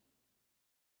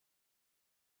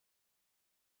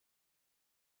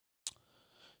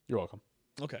 You're welcome.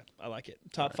 Okay, I like it.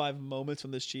 Top 5 moments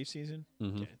from this Chiefs season.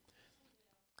 Mm-hmm. Okay.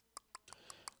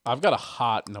 I've got a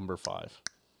hot number 5.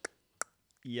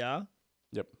 Yeah.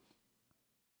 Yep.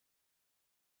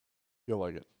 You'll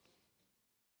like it.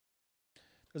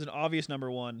 There's an obvious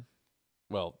number one.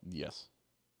 Well, yes.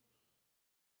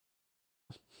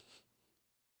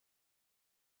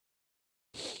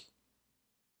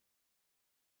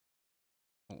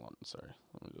 Hold on, sorry.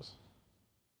 Let me just.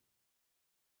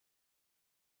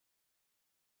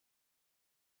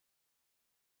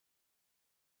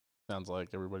 Sounds like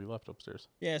everybody left upstairs.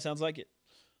 Yeah, sounds like it.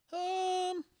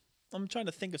 I'm trying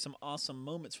to think of some awesome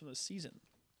moments from the season.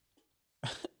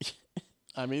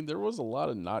 I mean, there was a lot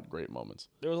of not great moments.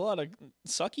 There was a lot of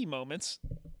sucky moments.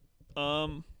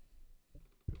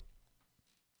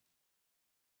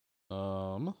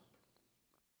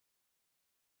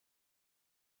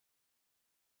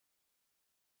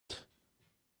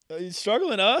 You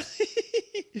struggling, huh?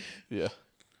 Yeah.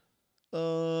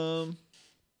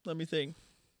 Let me think.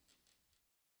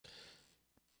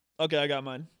 Okay, I got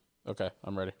mine. Okay,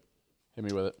 I'm ready. Hit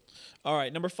me with it. All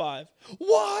right, number 5.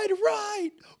 Wide right.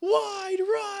 Wide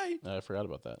right. I forgot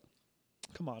about that.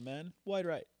 Come on, man. Wide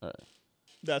right. All right.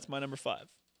 That's my number 5.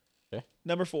 Okay.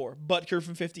 Number 4, Butker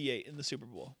from 58 in the Super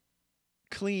Bowl.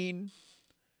 Clean.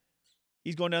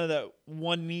 He's going down to that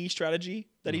one knee strategy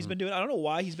that he's been doing. I don't know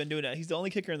why he's been doing that. He's the only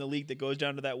kicker in the league that goes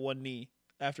down to that one knee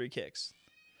after he kicks.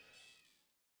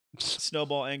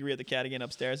 Snowball angry at the cat again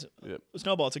upstairs. Yep.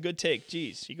 Snowball, it's a good take.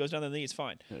 Jeez, he goes down to the knee. It's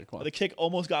fine. Yeah, come But on. the kick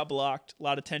almost got blocked. A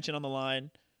lot of tension on the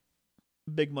line.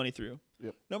 Big money through.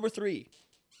 Yep. Number 3,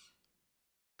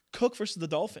 Cook versus the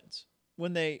Dolphins.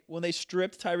 When they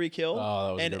stripped Tyreek Hill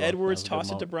and Edwards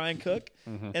tossed it to Brian Cook,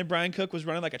 and Brian Cook was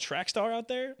running like a track star out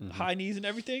there, high knees and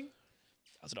everything.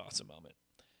 That was an awesome moment.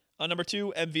 Number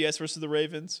 2, MVS versus the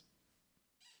Ravens.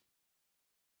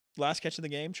 Last catch of the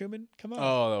game, Truman. Come on.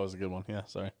 Oh, that was a good one. Yeah,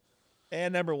 sorry.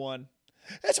 And number 1,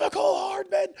 it's McCall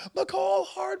Hardman. McCall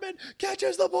Hardman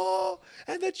catches the ball,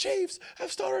 and the Chiefs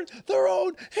have started their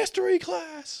own history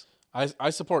class. I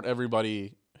support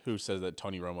everybody who says that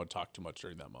Tony Romo talked too much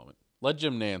during that moment. Let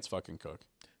Jim Nance fucking cook.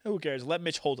 Who cares? Let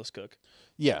Mitch Holtis cook.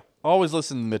 Yeah, always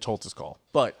listen to Mitch Holtis' call.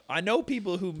 But I know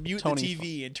people who mute Tony's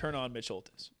the TV and turn on Mitch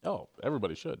Holtis. oh,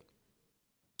 everybody should.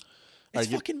 It's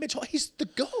fucking Mitch Holtis. He's the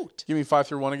GOAT. Give me 5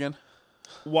 through 1 again.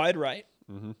 Wide right.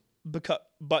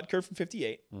 Butker from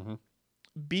 58.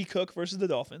 B. Cook versus the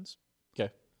Dolphins.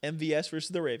 Okay. MVS versus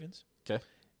the Ravens. Okay.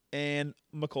 And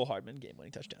McCole Hardman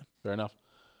game-winning touchdown. Fair enough.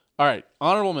 All right.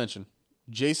 Honorable mention.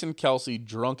 Jason Kelsey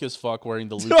drunk as fuck wearing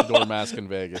the luchador mask in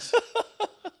Vegas.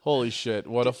 Holy shit.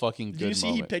 What a fucking good Did you see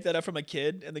moment. he picked that up from a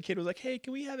kid, and the kid was like, hey,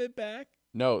 can we have it back?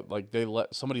 No, like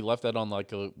somebody left that on like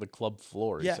the club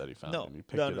floor. He said he found it and he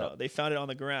picked it up. They found it on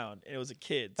the ground, and it was a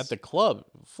kid's. At the club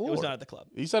floor? It was not at the club.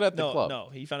 He said at the club. No,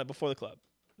 he found it before the club.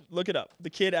 Look it up. The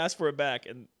kid asked for it back,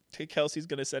 and Kelsey's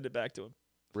going to send it back to him.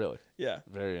 Really? Yeah.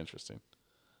 Very interesting.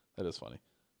 That is funny.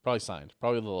 Probably signed.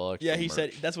 Probably a little extra Yeah, he merch.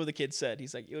 said, that's what the kid said.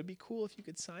 He's like, it would be cool if you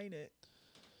could sign it.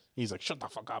 He's like, shut the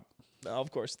fuck up. No,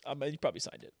 of course. He probably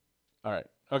signed it. All right.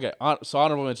 Okay. So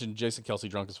honorable mention, Jason Kelsey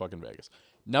drunk as fucking Vegas.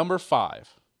 Number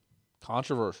 5,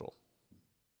 controversial.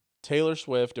 Taylor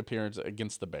Swift appearance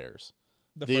against the Bears.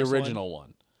 The first original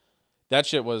one. That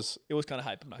shit was... It was kind of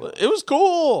hype. It was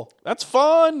cool. That's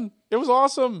fun. It was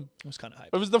awesome. It was kind of hype.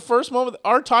 It was the first moment.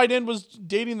 Our tight end was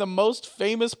dating the most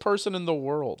famous person in the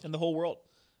world. In the whole world.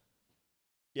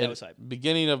 Yeah, it was hype.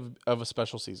 Beginning of a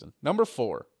special season. Number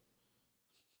 4.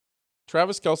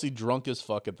 Travis Kelsey drunk as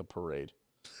fuck at the parade.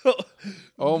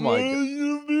 Oh my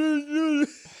god.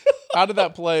 How did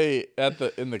that play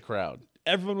in the crowd?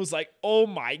 Everyone was like, oh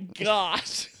my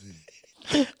gosh.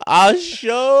 I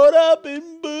showed up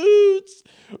in boots,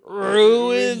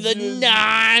 ruined the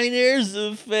Niners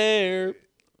affair.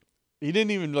 He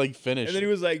didn't even like finish. And then he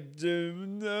was like,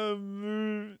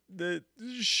 the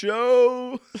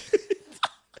show.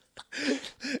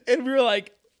 And we were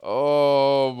like,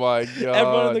 oh my god.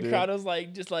 everyone in the crowd was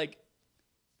like, just like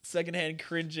secondhand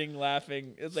cringing,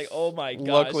 laughing. It's like, oh my gosh.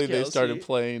 Luckily, they Kelsey. started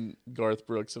playing Garth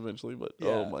Brooks eventually, but Yeah.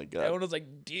 oh my god. Everyone was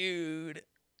like, dude.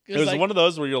 It was like, one of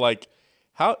those where you're like,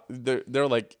 how they're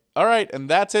like, all right, and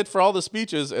that's it for all the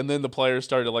speeches, and then the players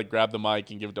started to like grab the mic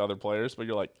and give it to other players, but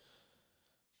you're like,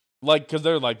 because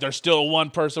they're like, there's still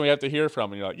one person we have to hear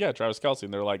from, and you're like, yeah, Travis Kelsey,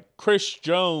 and they're like, Chris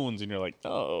Jones, and you're like,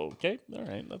 oh, okay, all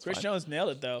right, that's Chris fine. Jones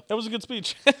nailed it though. That was a good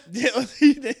speech.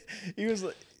 He was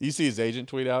like, You see his agent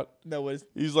tweet out? that was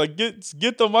He's like,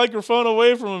 get the microphone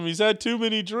away from him. He's had too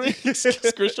many drinks.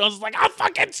 Chris Jones is like, I'm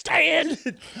fucking staying.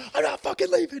 I'm not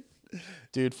fucking leaving.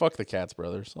 Dude, fuck the Katz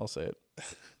brothers. I'll say it.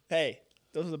 Hey,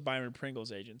 those are the Byron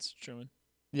Pringles agents, Truman.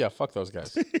 Yeah, fuck those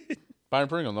guys. Byron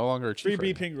Pringle, no longer a chief. Free right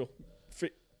B now.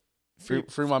 Pringle.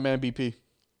 Free my man BP.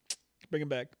 Bring him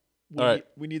back. All right.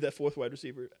 We need that fourth wide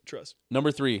receiver. Trust.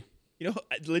 Number 3,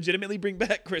 legitimately bring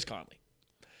back Chris Conley.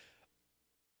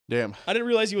 Damn. I didn't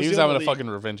realize he was He was still in having the a league. fucking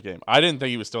revenge game. I didn't think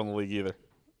he was still in the league either.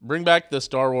 Bring back the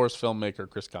Star Wars filmmaker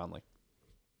Chris Conley.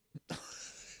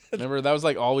 Remember that was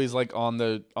like always like on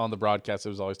the broadcast. It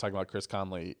was always talking about Chris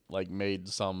Conley like made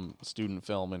some student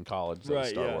film in college that was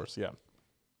Right, Star yeah. Wars. Yeah.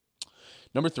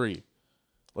 Number 3,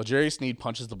 L'Jarius Sneed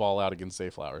punches the ball out against Zay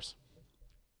Flowers.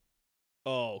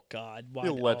 Oh God! Why?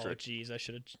 Electric. Oh jeez, I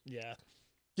should have. Yeah.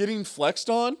 Getting flexed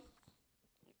on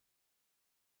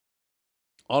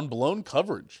blown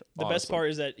coverage. The best part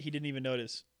is that he didn't even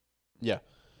notice. Yeah.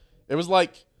 It was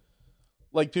like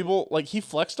people like he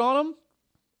flexed on him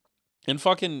and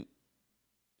fucking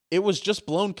it was just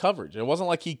blown coverage. It wasn't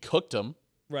like he cooked him.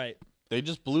 Right. They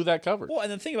just blew that coverage. Well,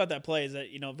 and the thing about that play is that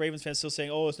Ravens fans still saying,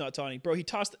 "Oh, it's not taunting." Bro,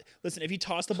 listen, if he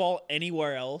tossed the ball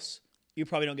anywhere else, you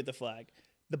probably don't get the flag.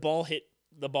 The ball hit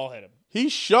him. He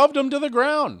shoved him to the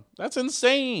ground. That's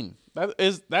insane.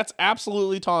 That's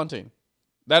absolutely taunting.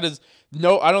 That is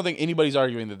I don't think anybody's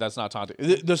arguing that that's not taunting.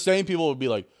 The same people would be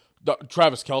like,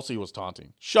 Travis Kelce was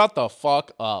taunting. Shut the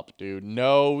fuck up, dude.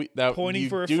 No, that Pointing you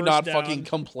for a do first not down. fucking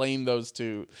compare those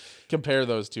two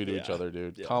to each other,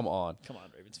 dude. Yeah. Come on. Come on,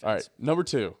 Ravens fans. All right, number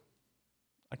 2.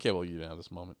 I can't believe you didn't have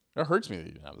this moment. It hurts me that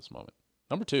you didn't have this moment.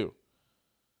 Number 2.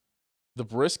 The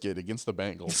brisket against the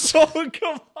Bengals. So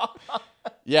come on.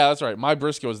 Yeah, that's right. My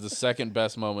brisket was the second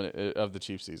best moment of the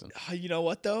Chiefs season. You know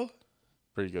what though?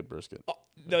 Pretty good brisket. Oh,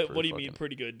 It no, was what do you pretty mean, fucking-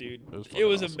 pretty good, dude? It was It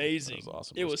was fucking awesome. amazing. It was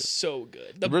awesome It was brisket. so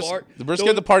good. The brisket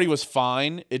at the party was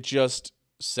fine. It just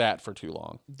sat for too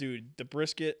long. dude, the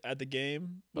brisket at the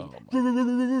game. Oh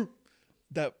my.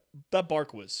 That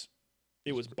bark was.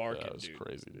 It was barking, That was dude.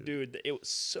 crazy, dude. Dude, it was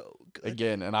so good.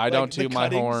 Again, and I Like, don't the toot my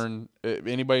cuttings- horn. If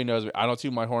anybody knows me, I don't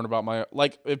toot my horn about my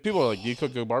like. If people are like, "Do you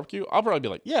cook good barbecue?" I'll probably be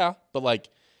like, "Yeah," but like,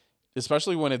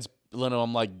 especially when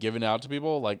I'm like giving out to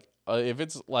people, like if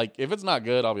it's not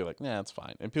good, I'll be like, "Nah, it's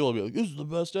fine." And people will be like, "This is the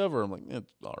best ever." I'm like,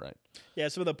 "It's all right." Yeah,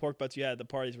 some of the pork butts you had at the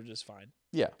parties were just fine.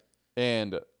 Yeah,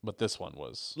 but this one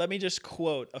was Let me just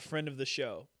quote a friend of the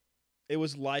show. It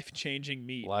was life-changing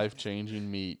meat. life-changing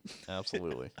meat.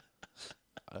 Absolutely.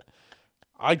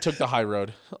 I took the high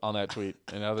road on that tweet,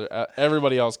 and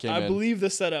everybody else came in. I believe the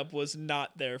setup was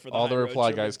not there for the All high the road,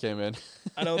 reply Trevor. guys came in.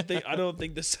 I don't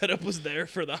think the setup was there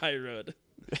for the high road.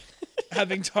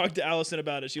 Having talked to Allison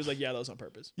about it, she was like, "Yeah, that was on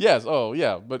purpose." Yes. Oh,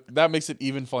 yeah. But that makes it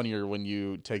even funnier when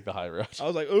you take the high road. I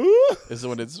was like, "Ooh!" Is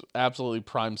when it's absolutely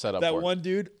prime setup. That for it. one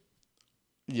dude.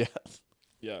 Yeah.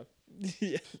 Yeah.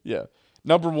 Yeah. Yeah.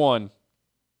 Number 1,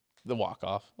 the walk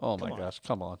off. Oh my Come on. gosh!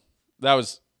 Come on. That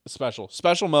was a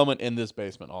special moment in this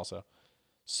basement. Also,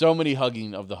 so many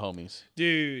hugging of the homies.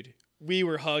 Dude, we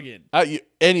were hugging.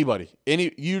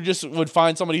 You just would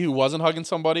find somebody who wasn't hugging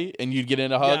somebody, and you'd get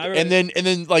in a hug, I remember- and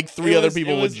then like 3 It other was-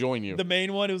 people it would was join you. The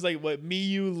main one, it was like what, me,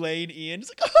 you, Lane, Ian. It's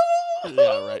like,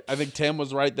 Yeah, right. I think Tim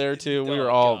was right there too. We Oh,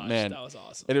 were all gosh, man. that was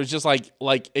awesome. And it was just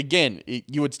like again,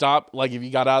 you would stop like if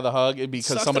you got out of the hug, it'd be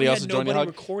because Sucks somebody that we else had is joining the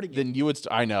nobody hug. recording it. Then you would.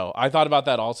 I know. I thought about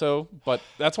that also, but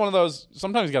that's one of those.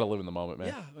 Sometimes you got to live in the moment, man.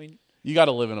 Yeah, I mean, You got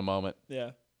to live in a moment,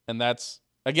 yeah. and that's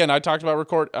again. I talked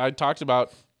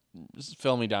about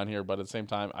filming down here, but at the same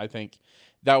time, I think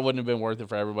that wouldn't have been worth it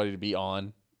for everybody to be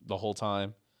on the whole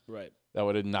time. Right. That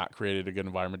would have not created a good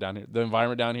environment down here. The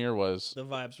environment down here was The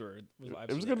vibes were.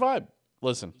 it was a good vibe.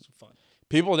 Listen, It was fun.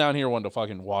 people down here wanted to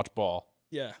fucking watch ball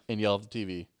Yeah. and yell at the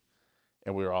TV,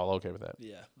 and we were all okay with that.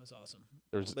 Yeah. It was awesome.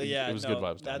 It Yeah, was no, good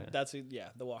vibes down here. That's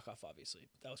the walk off. Obviously,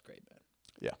 that was great,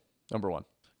 man. Number 1.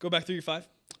 Go back through your 5.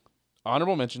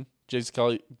 Honorable mention: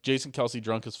 Jason Kelsey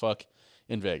drunk as fuck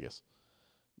in Vegas.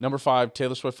 Number 5: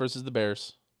 Taylor Swift versus the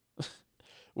Bears.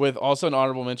 With also an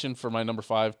honorable mention for my number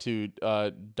 5 to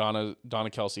Donna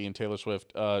Kelsey and Taylor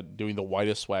Swift doing the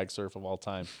whitest swag surf of all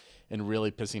time and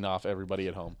really pissing off everybody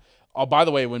at home. Oh, by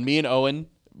the way,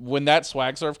 when that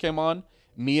swag surf came on,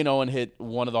 me and Owen hit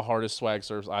one of the hardest swag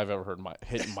surfs I've ever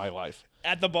hit in my life.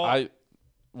 At the bar.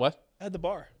 What? At the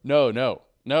bar. No.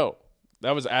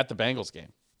 That was at the Bengals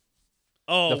game.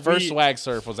 Oh, The first swag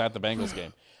surf was at the Bengals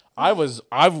game. I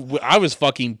was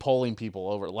fucking pulling people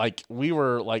over. Like we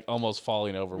were like almost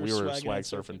falling over. You We were were swagging swag and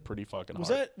surfing surfing. pretty fucking Was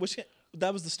hard.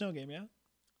 that was the snow game? Yeah.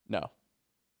 No.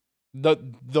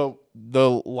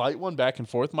 The light one back and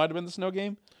forth might have been the snow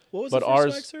game. What was But the first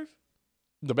ours- swag surf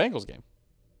The Bengals game.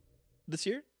 this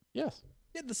year? Yes.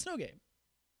 Yeah, the snow game.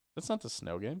 That's not the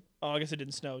snow game. Oh, I guess it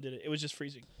didn't snow, did it? It was just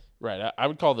freezing. Right. I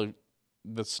would call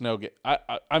the snow game.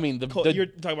 I mean You're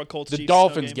talking about Colts. the Chiefs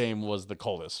Dolphins snow game. game was the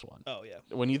coldest one. Oh yeah.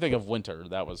 When you think of winter,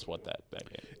 that was what that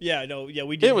game. Yeah, no, yeah,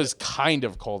 we did. It was kind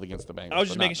of cold against the Bengals. I was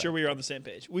just but not making sure that. we were on the same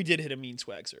page. We did hit a mean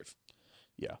swag surf.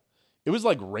 Yeah. It was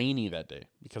like rainy that day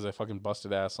because I fucking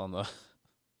busted ass on the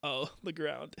Oh, the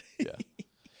ground. Yeah.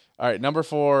 All right, number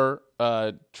 4,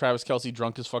 Travis Kelce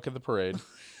drunk as fuck at the parade.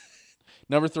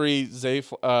 Number 3,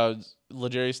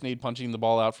 L'Jarius Sneed punching the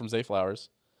ball out from Zay Flowers.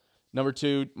 Number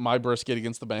 2, my brisket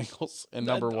against the Bengals. And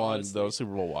number 1, honestly. the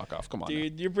Super Bowl walk-off. Come on,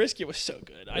 Dude, your brisket was so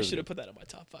good. I was should have good. put that in my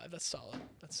top 5. That's solid.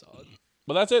 That's solid.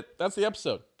 But that's it. That's the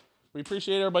episode. We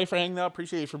appreciate everybody for hanging out.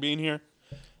 Appreciate you for being here.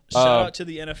 Shout out to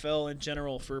the NFL in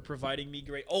general for providing me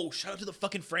great. Oh, shout out to the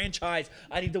fucking franchise.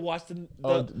 I need to watch the.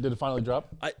 Did it finally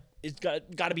drop? It's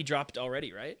got to be dropped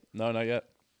already, right? No, not yet.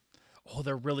 Oh,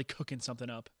 they're really cooking something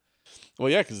up. Well,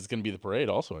 yeah, because it's going to be the parade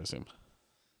also, I assume.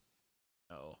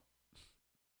 Oh,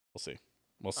 We'll see.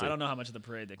 We'll see. I don't know how much of the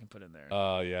parade they can put in there.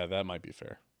 Yeah, that might be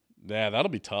fair. Yeah, that'll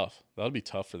be tough. That'll be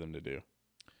tough for them to do.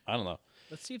 I don't know.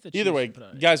 Let's see if the Either Chiefs way, put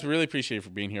on it. guys, we really appreciate you for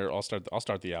being here. I'll start the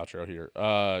outro here.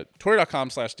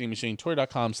 Twitter.com/Steam Machine,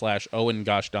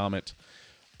 Twitter.com/OwenGoshDommit,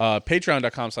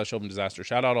 Patreon.com/Open Disaster.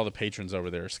 Shout out all the patrons over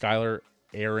there: Skylar,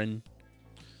 Aaron,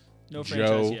 No Joe,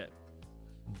 franchise yet.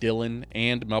 Dylan,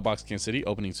 and Mailbox Kansas City,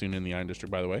 opening soon in the Iron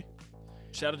District, by the way.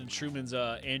 Shout out to Truman's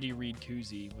Andy Reid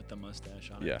koozie with the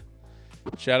mustache on it. Yeah.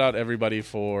 Shout out everybody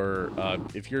for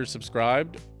if you're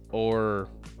subscribed or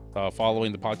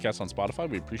following the podcast on Spotify.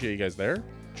 We appreciate you guys there.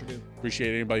 True.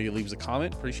 Appreciate anybody who leaves a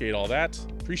comment. Appreciate all that.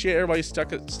 Appreciate everybody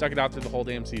stuck it out through the whole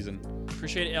damn season.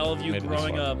 Appreciate all of you Made it this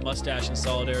growing far. a mustache in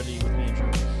solidarity with me and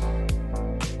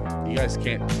Drew. You guys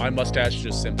can't. My mustache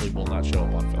just simply will not show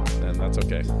up on film, and that's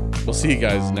okay. We'll see you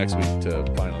guys next week to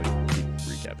finally keep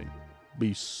recapping.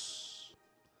 Peace.